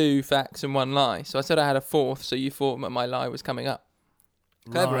 facts and 1 lie. So I said I had a fourth, so you thought my lie was coming up.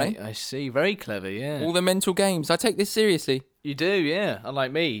 Clever, right, eh? I see. Very clever, yeah. All the mental games. I take this seriously. You do, yeah.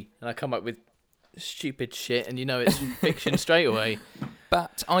 Unlike me, and I come up with stupid shit, and you know it's fiction straight away.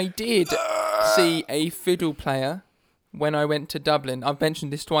 But I did see a fiddle player when I went to Dublin. I've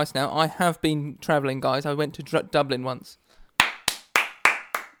mentioned this twice now. I have been travelling, guys. I went to Dublin once.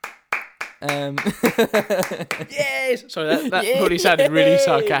 Yes! Sorry, that probably sounded really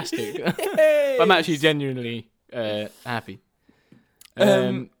sarcastic. But I'm actually genuinely happy.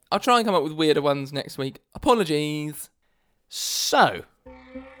 I'll try and come up with weirder ones next week. Apologies. So,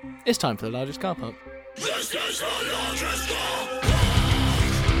 it's time for the largest car park. This is the largest car park.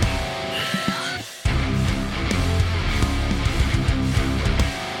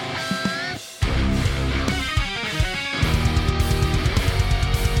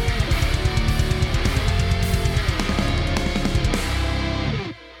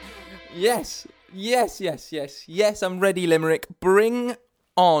 Yes. Yes, I'm ready, Limerick. Bring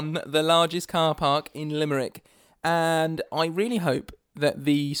on the largest car park in Limerick. And I really hope that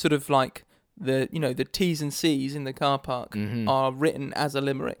the sort of like the T's and C's in the car park are written as a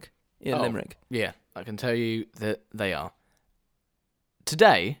limerick in Limerick. Yeah, I can tell you that they are.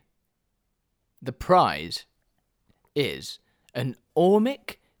 Today, the prize is an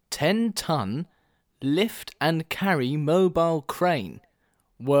Ormic 10-ton lift and carry mobile crane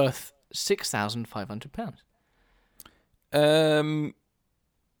worth £6,500.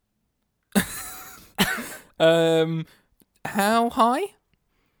 How high?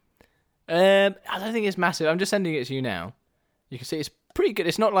 I don't think it's massive. I'm just sending it to you now. You can see it's pretty good.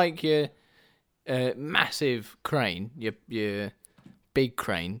 It's not like your massive crane, your big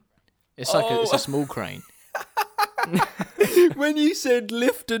crane. It's like it's a small crane. When you said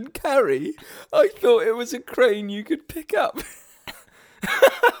lift and carry, I thought it was a crane you could pick up.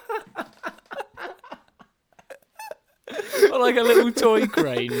 Or like a little toy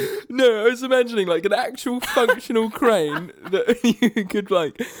crane. No, I was imagining like an actual functional crane that you could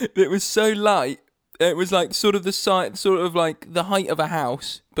that was so light. It was like sort of the size, sort of like the height of a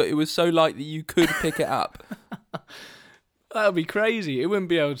house, but it was so light that you could pick it up. That would be crazy. It wouldn't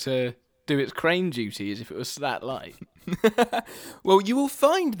be able to do its crane duties if it was that light. Well, you will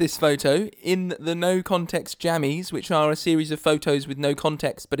find this photo in the No Context Jammies, which are a series of photos with no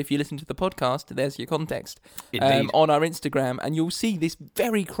context, but if you listen to the podcast, there's your context, on our Instagram, and you'll see this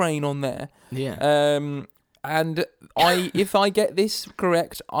very crane on there. Yeah. And if I get this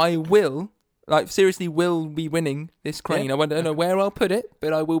correct, I will, seriously will be winning this crane. Yeah. I don't know where I'll put it,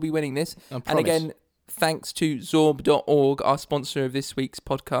 but I will be winning this. And again, thanks to Zorb.org, our sponsor of this week's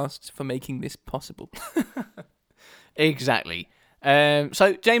podcast, for making this possible. Exactly.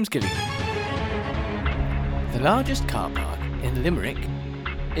 So, James Gilligan. The largest car park in Limerick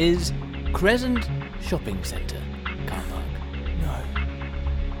is Crescent Shopping Centre car park. No.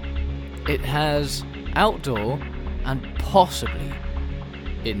 It has outdoor and possibly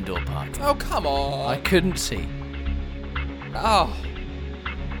indoor parking. Oh, come on. I couldn't see. Oh.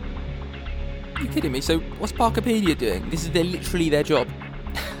 Are you kidding me? So what's Parkopedia doing? This is literally their job.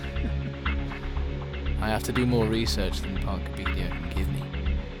 I have to do more research than Parkopedia can give me,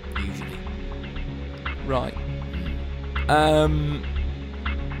 usually. Right.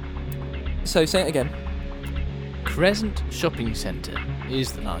 So say it again. Crescent Shopping Centre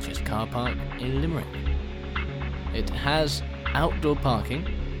is the largest car park in Limerick. It has outdoor parking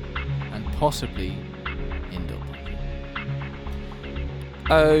and possibly indoor parking.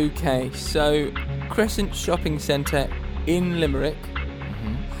 Okay, so Crescent Shopping Centre in Limerick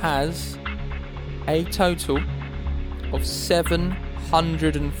has a total of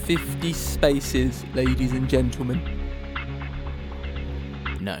 750 spaces, ladies and gentlemen.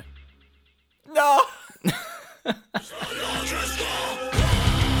 No. No!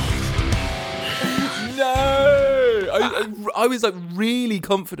 No! I was really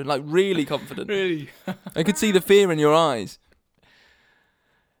confident, Really? I could see the fear in your eyes.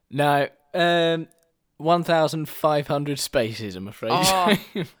 No. 1,500 spaces, I'm afraid.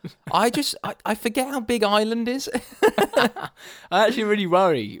 I forget how big Ireland is. I actually really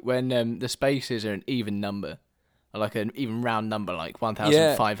worry when the spaces are an even number, like an even round number, like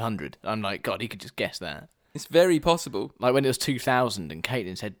 1,500. Yeah. I'm like, God, he could just guess that. It's very possible. Like when it was 2,000 and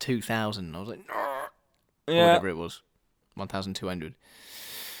Caitlin said 2,000, I was like, no. Yeah. Whatever it was, 1,200.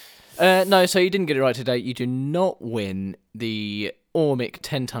 No, so you didn't get it right today. You do not win the Ormic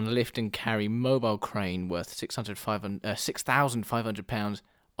 10-ton lift and carry mobile crane worth £6,500.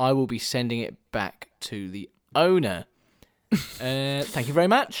 I will be sending it back to the owner. Thank you very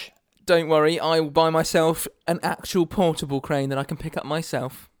much. Don't worry, I will buy myself an actual portable crane that I can pick up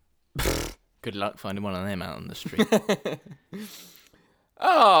myself. Good luck finding one of them out on the street.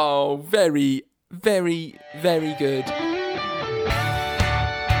 Oh, very, very, very good.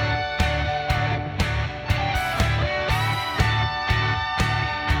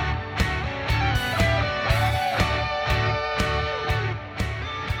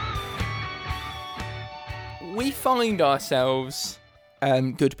 We find ourselves,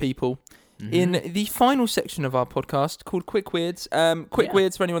 good people, in the final section of our podcast called Quick Weirds.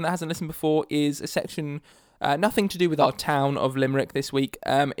 Weirds, for anyone that hasn't listened before, is a section nothing to do with our town of Limerick this week.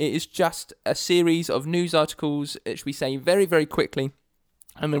 It is just a series of news articles which we say very, very quickly,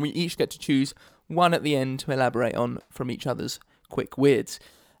 and then we each get to choose one at the end to elaborate on from each other's Quick Weirds.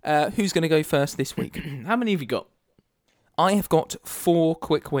 Who's going to go first this week? How many have you got? I have got 4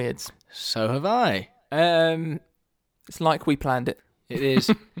 Quick Weirds. So have I. It's like we planned it. It is.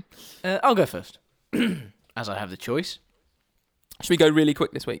 I'll go first, as I have the choice. Should we go really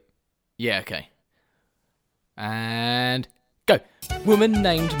quick this week? Yeah, okay. And go. Woman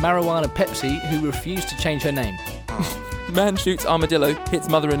named Marijuana Pepsi who refused to change her name. Man shoots armadillo, hits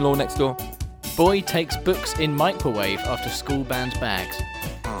mother-in-law next door. Boy takes books in microwave after school bans bags.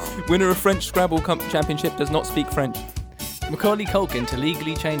 Winner of French Scrabble Championship does not speak French. Macaulay Culkin to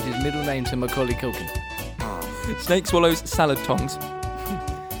legally change his middle name to Macaulay Culkin. Snake swallows salad tongs.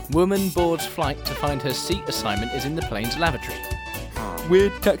 Woman boards flight to find her seat assignment is in the plane's lavatory.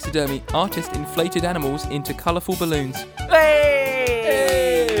 Weird taxidermy. Artist inflated animals into colourful balloons.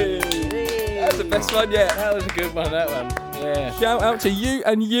 Hey! That's the best one yet. That was a good one, that one. Yeah. Shout out to you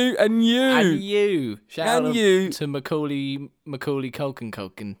and you and you. And you. Shout And out you. to Macaulay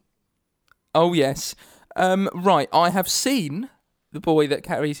Culkin. Oh, yes. Right, I have seen the boy that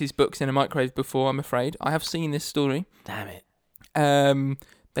carries his books in a microwave before, I'm afraid. I have seen this story. Damn it.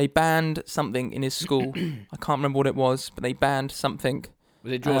 They banned something in his school. I can't remember what it was, but they banned something.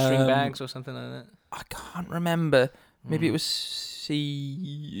 Was it drawstring bags or something like that? I can't remember. Maybe it was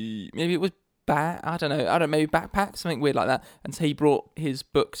maybe it was I don't know, maybe backpack, something weird like that. And so he brought his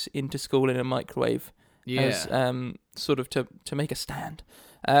books into school in a microwave as sort of to make a stand.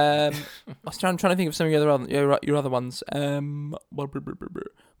 I'm trying to think of some of your other ones.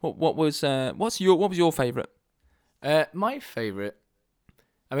 What was your favourite? My favourite,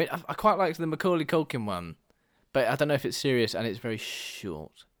 I mean, I quite liked the Macaulay Culkin one, but I don't know if it's serious and it's very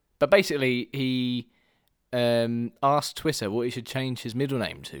short. But basically, he asked Twitter what he should change his middle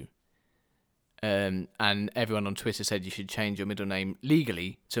name to. And everyone on Twitter said you should change your middle name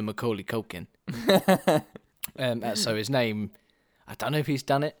legally to Macaulay Culkin. So his name, I don't know if he's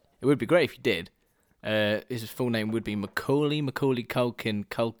done it. It would be great if he did. His full name would be Macaulay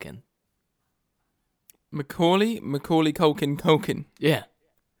Culkin. Macaulay Culkin. Yeah.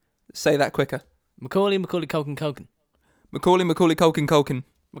 Say that quicker. Macaulay Culkin. Macaulay Culkin.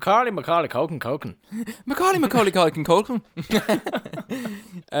 Macaulay Culkin. Macaulay Culkin.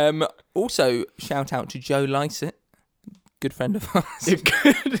 Also, shout out to Joe Lycett, good friend of ours.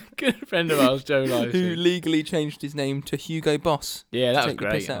 good friend of ours, Joe Lycett. Who legally changed his name to Hugo Boss. Yeah, that was Take the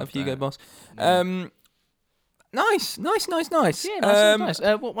great. piss out of Hugo Boss. Yeah. Nice. Yeah, nice.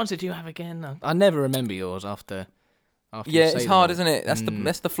 What ones did you have again? I never remember yours after yeah, you say it's them hard, all. isn't it?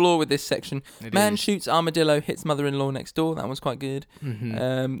 That's the flaw with this section. Man shoots armadillo, hits mother-in-law next door. That was quite good.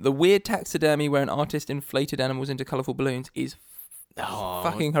 Mm-hmm. The weird taxidermy where an artist inflated animals into colourful balloons is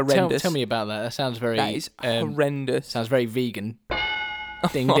fucking horrendous. Tell me about that. That sounds very... That is horrendous. Sounds very vegan.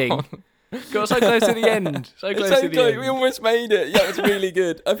 Ding, ding. Got so close to the end. So close to the end. We almost made it. Yeah, it was really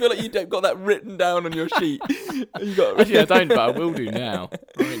good. I feel like you got that written down on your sheet. Actually, I don't, but I will do now.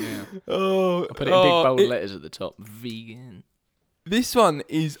 Right now. Oh, I'll put it in big bold letters at the top. Vegan. This one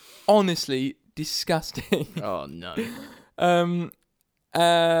is honestly disgusting. Oh, no.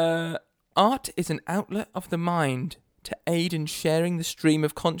 Art is an outlet of the mind to aid in sharing the stream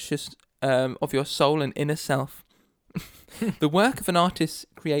of conscious of your soul and inner self. The work of an artist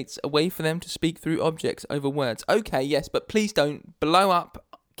creates a way for them to speak through objects over words. Okay, yes, but please don't blow up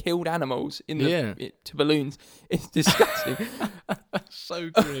killed animals to balloons. It's disgusting.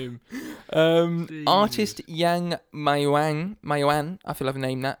 So grim. Artist Yang Mayoan, I feel I've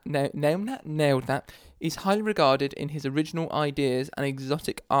nailed that, is highly regarded in his original ideas and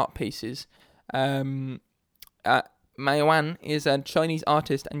exotic art pieces. Mayoan is a Chinese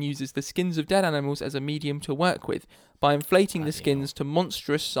artist and uses the skins of dead animals as a medium to work with. By inflating the skins to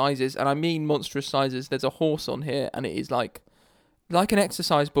monstrous sizes, and I mean monstrous sizes, there's a horse on here, and it is like an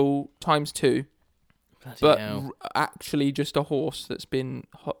exercise ball times 2, but actually just a horse that's been...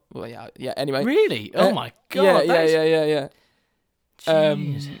 anyway. Really? Oh my God. Yeah.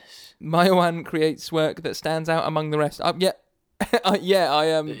 Jesus. Mayoan creates work that stands out among the rest. No shit, I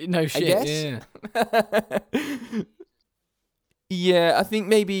guess. yeah. Yeah, I think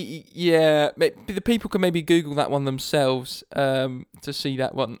maybe the people can maybe Google that one themselves to see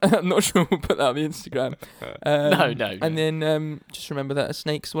that one. I'm not sure we'll put that on the Instagram. No. And then just remember that a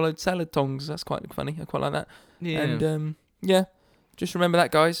snake swallowed salad tongs. That's quite funny. I quite like that. Yeah. And just remember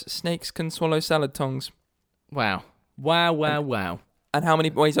that, guys. Snakes can swallow salad tongs. Wow. And how many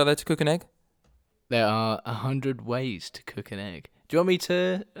ways are there to cook an egg? There are 100 ways to cook an egg. Do you want me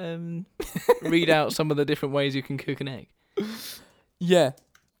to read out some of the different ways you can cook an egg? Yeah.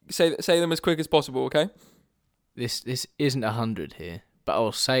 Say them as quick as possible, okay? This isn't 100 here, but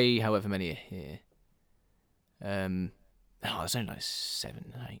I'll say however many are here. There's only like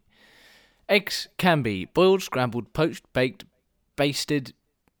 7, 8. Eggs can be boiled, scrambled, poached, baked, basted,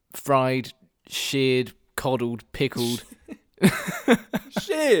 fried, sheared, coddled, pickled.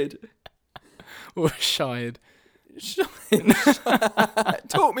 Sheared? Or shired.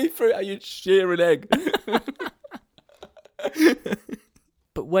 Talk me through how you shear an egg.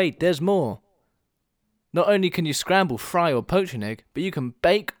 But wait, there's more. Not only can you scramble, fry, or poach an egg, but you can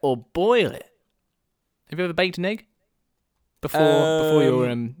bake or boil it. Have you ever baked an egg? Before your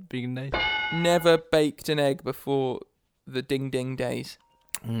vegan days? Never baked an egg before the ding days.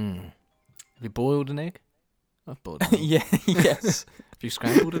 Have you boiled an egg? I've boiled an egg. Yes. Have you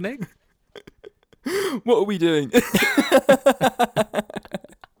scrambled an egg? What are we doing?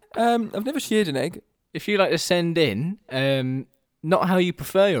 I've never sheared an egg. If you like to send in, not how you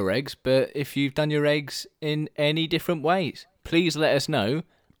prefer your eggs, but if you've done your eggs in any different ways, please let us know.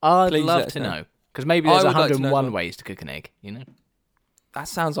 I'd love to know. Because maybe there's 101 ways to cook an egg, you know? That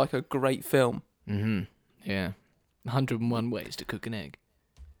sounds like a great film. Mm-hmm. Yeah. 101 ways to cook an egg.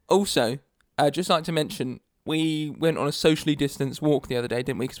 Also, I'd just like to mention, we went on a socially distanced walk the other day,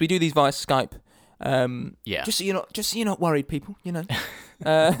 didn't we? Because we do these via Skype. Yeah. Just so you're not worried, people. You know.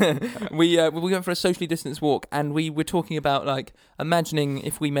 We went for a socially distanced walk, and we were talking about like imagining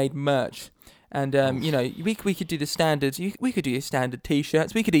if we made merch, and we could do the standards. We could do your standard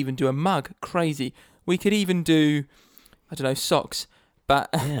T-shirts. We could even do a mug. Crazy. We could even do, I don't know, socks. But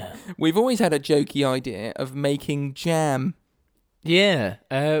Yeah. we've always had a jokey idea of making jam. Yeah,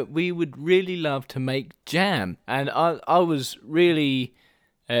 we would really love to make jam. And I was really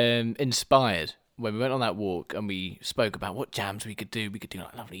inspired when we went on that walk and we spoke about what jams we could do. We could do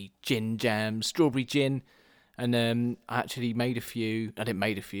like lovely gin jams, strawberry gin. And I actually made a few. I didn't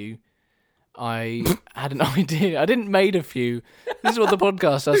make a few. I had an idea. I didn't made a few. This is what the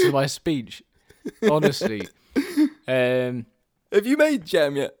podcast does to my speech. Honestly. Have you made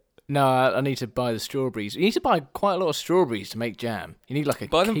jam yet? No, I need to buy the strawberries. You need to buy quite a lot of strawberries to make jam. You need like a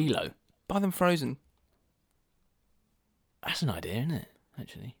kilo. Buy them frozen. That's an idea, isn't it?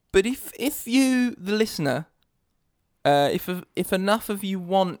 Actually. But if you, the listener, if enough of you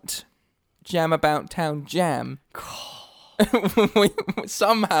want Jam About Town jam, we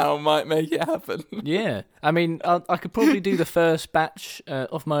somehow might make it happen. Yeah. I mean, I could probably do the first batch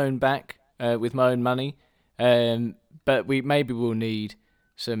off my own back with my own money. But we'll need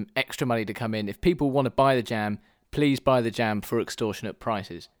some extra money to come in. If people want to buy the jam, please buy the jam for extortionate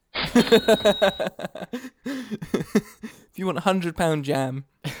prices. If you want £100 jam,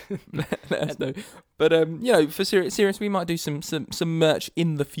 let us know. But for serious, we might do some merch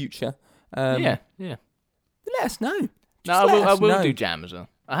in the future. Yeah. Let us know. No, I will do jam as well.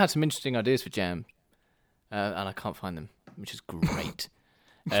 I had some interesting ideas for jam, and I can't find them, which is great.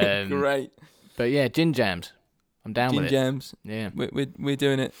 Great. But yeah, gin jams. I'm down with it. Gin jams. Yeah. We're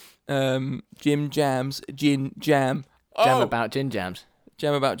doing it. Jim jams. Gin jam. Jam about gin jams.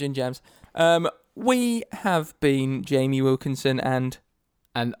 Jam about gin jams. We have been Jamie Wilkinson and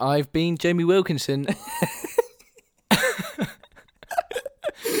I've been Jamie Wilkinson.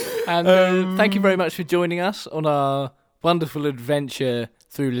 And thank you very much for joining us on our wonderful adventure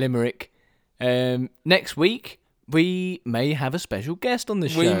through Limerick. Next week, we may have a special guest on the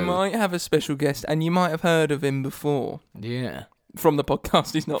show. We might have a special guest, and you might have heard of him before. Yeah. From the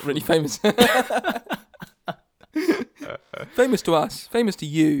podcast. He's not really famous. Famous to us. Famous to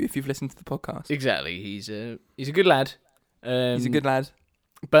you if you've listened to the podcast. Exactly. He's a good lad. He's a good lad.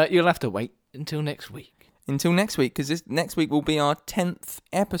 But you'll have to wait until next week. Until next week, because this next week will be our 10th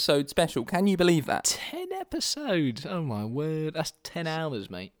episode special. Can you believe that? 10 episodes? Oh, my word. That's 10 hours,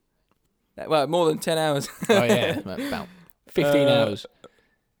 mate. Well, more than 10 hours. Oh, yeah. About 15 hours.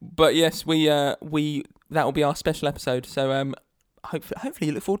 But yes, that will be our special episode. So hopefully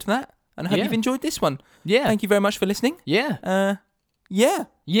you look forward to that. And I hope you've enjoyed this one. Yeah. Thank you very much for listening. Yeah. Yeah.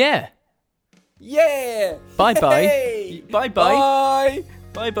 Yeah. Yeah. Bye-bye. Hey. Bye-bye. Bye.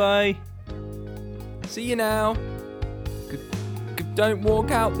 Bye-bye. See you now. Don't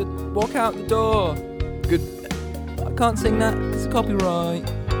walk out the door. Good. I can't sing that. It's copyright.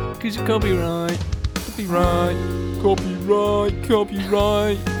 Because it's copyright.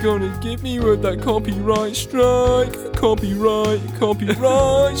 Copyright. Gonna get me with that copyright strike. Copyright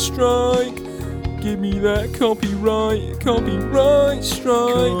strike. Give me that copyright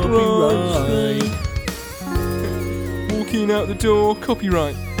strike. Copyright. Walking out the door,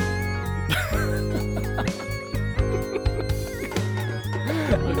 copyright.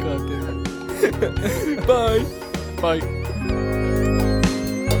 I can't do it. Bye. Bye.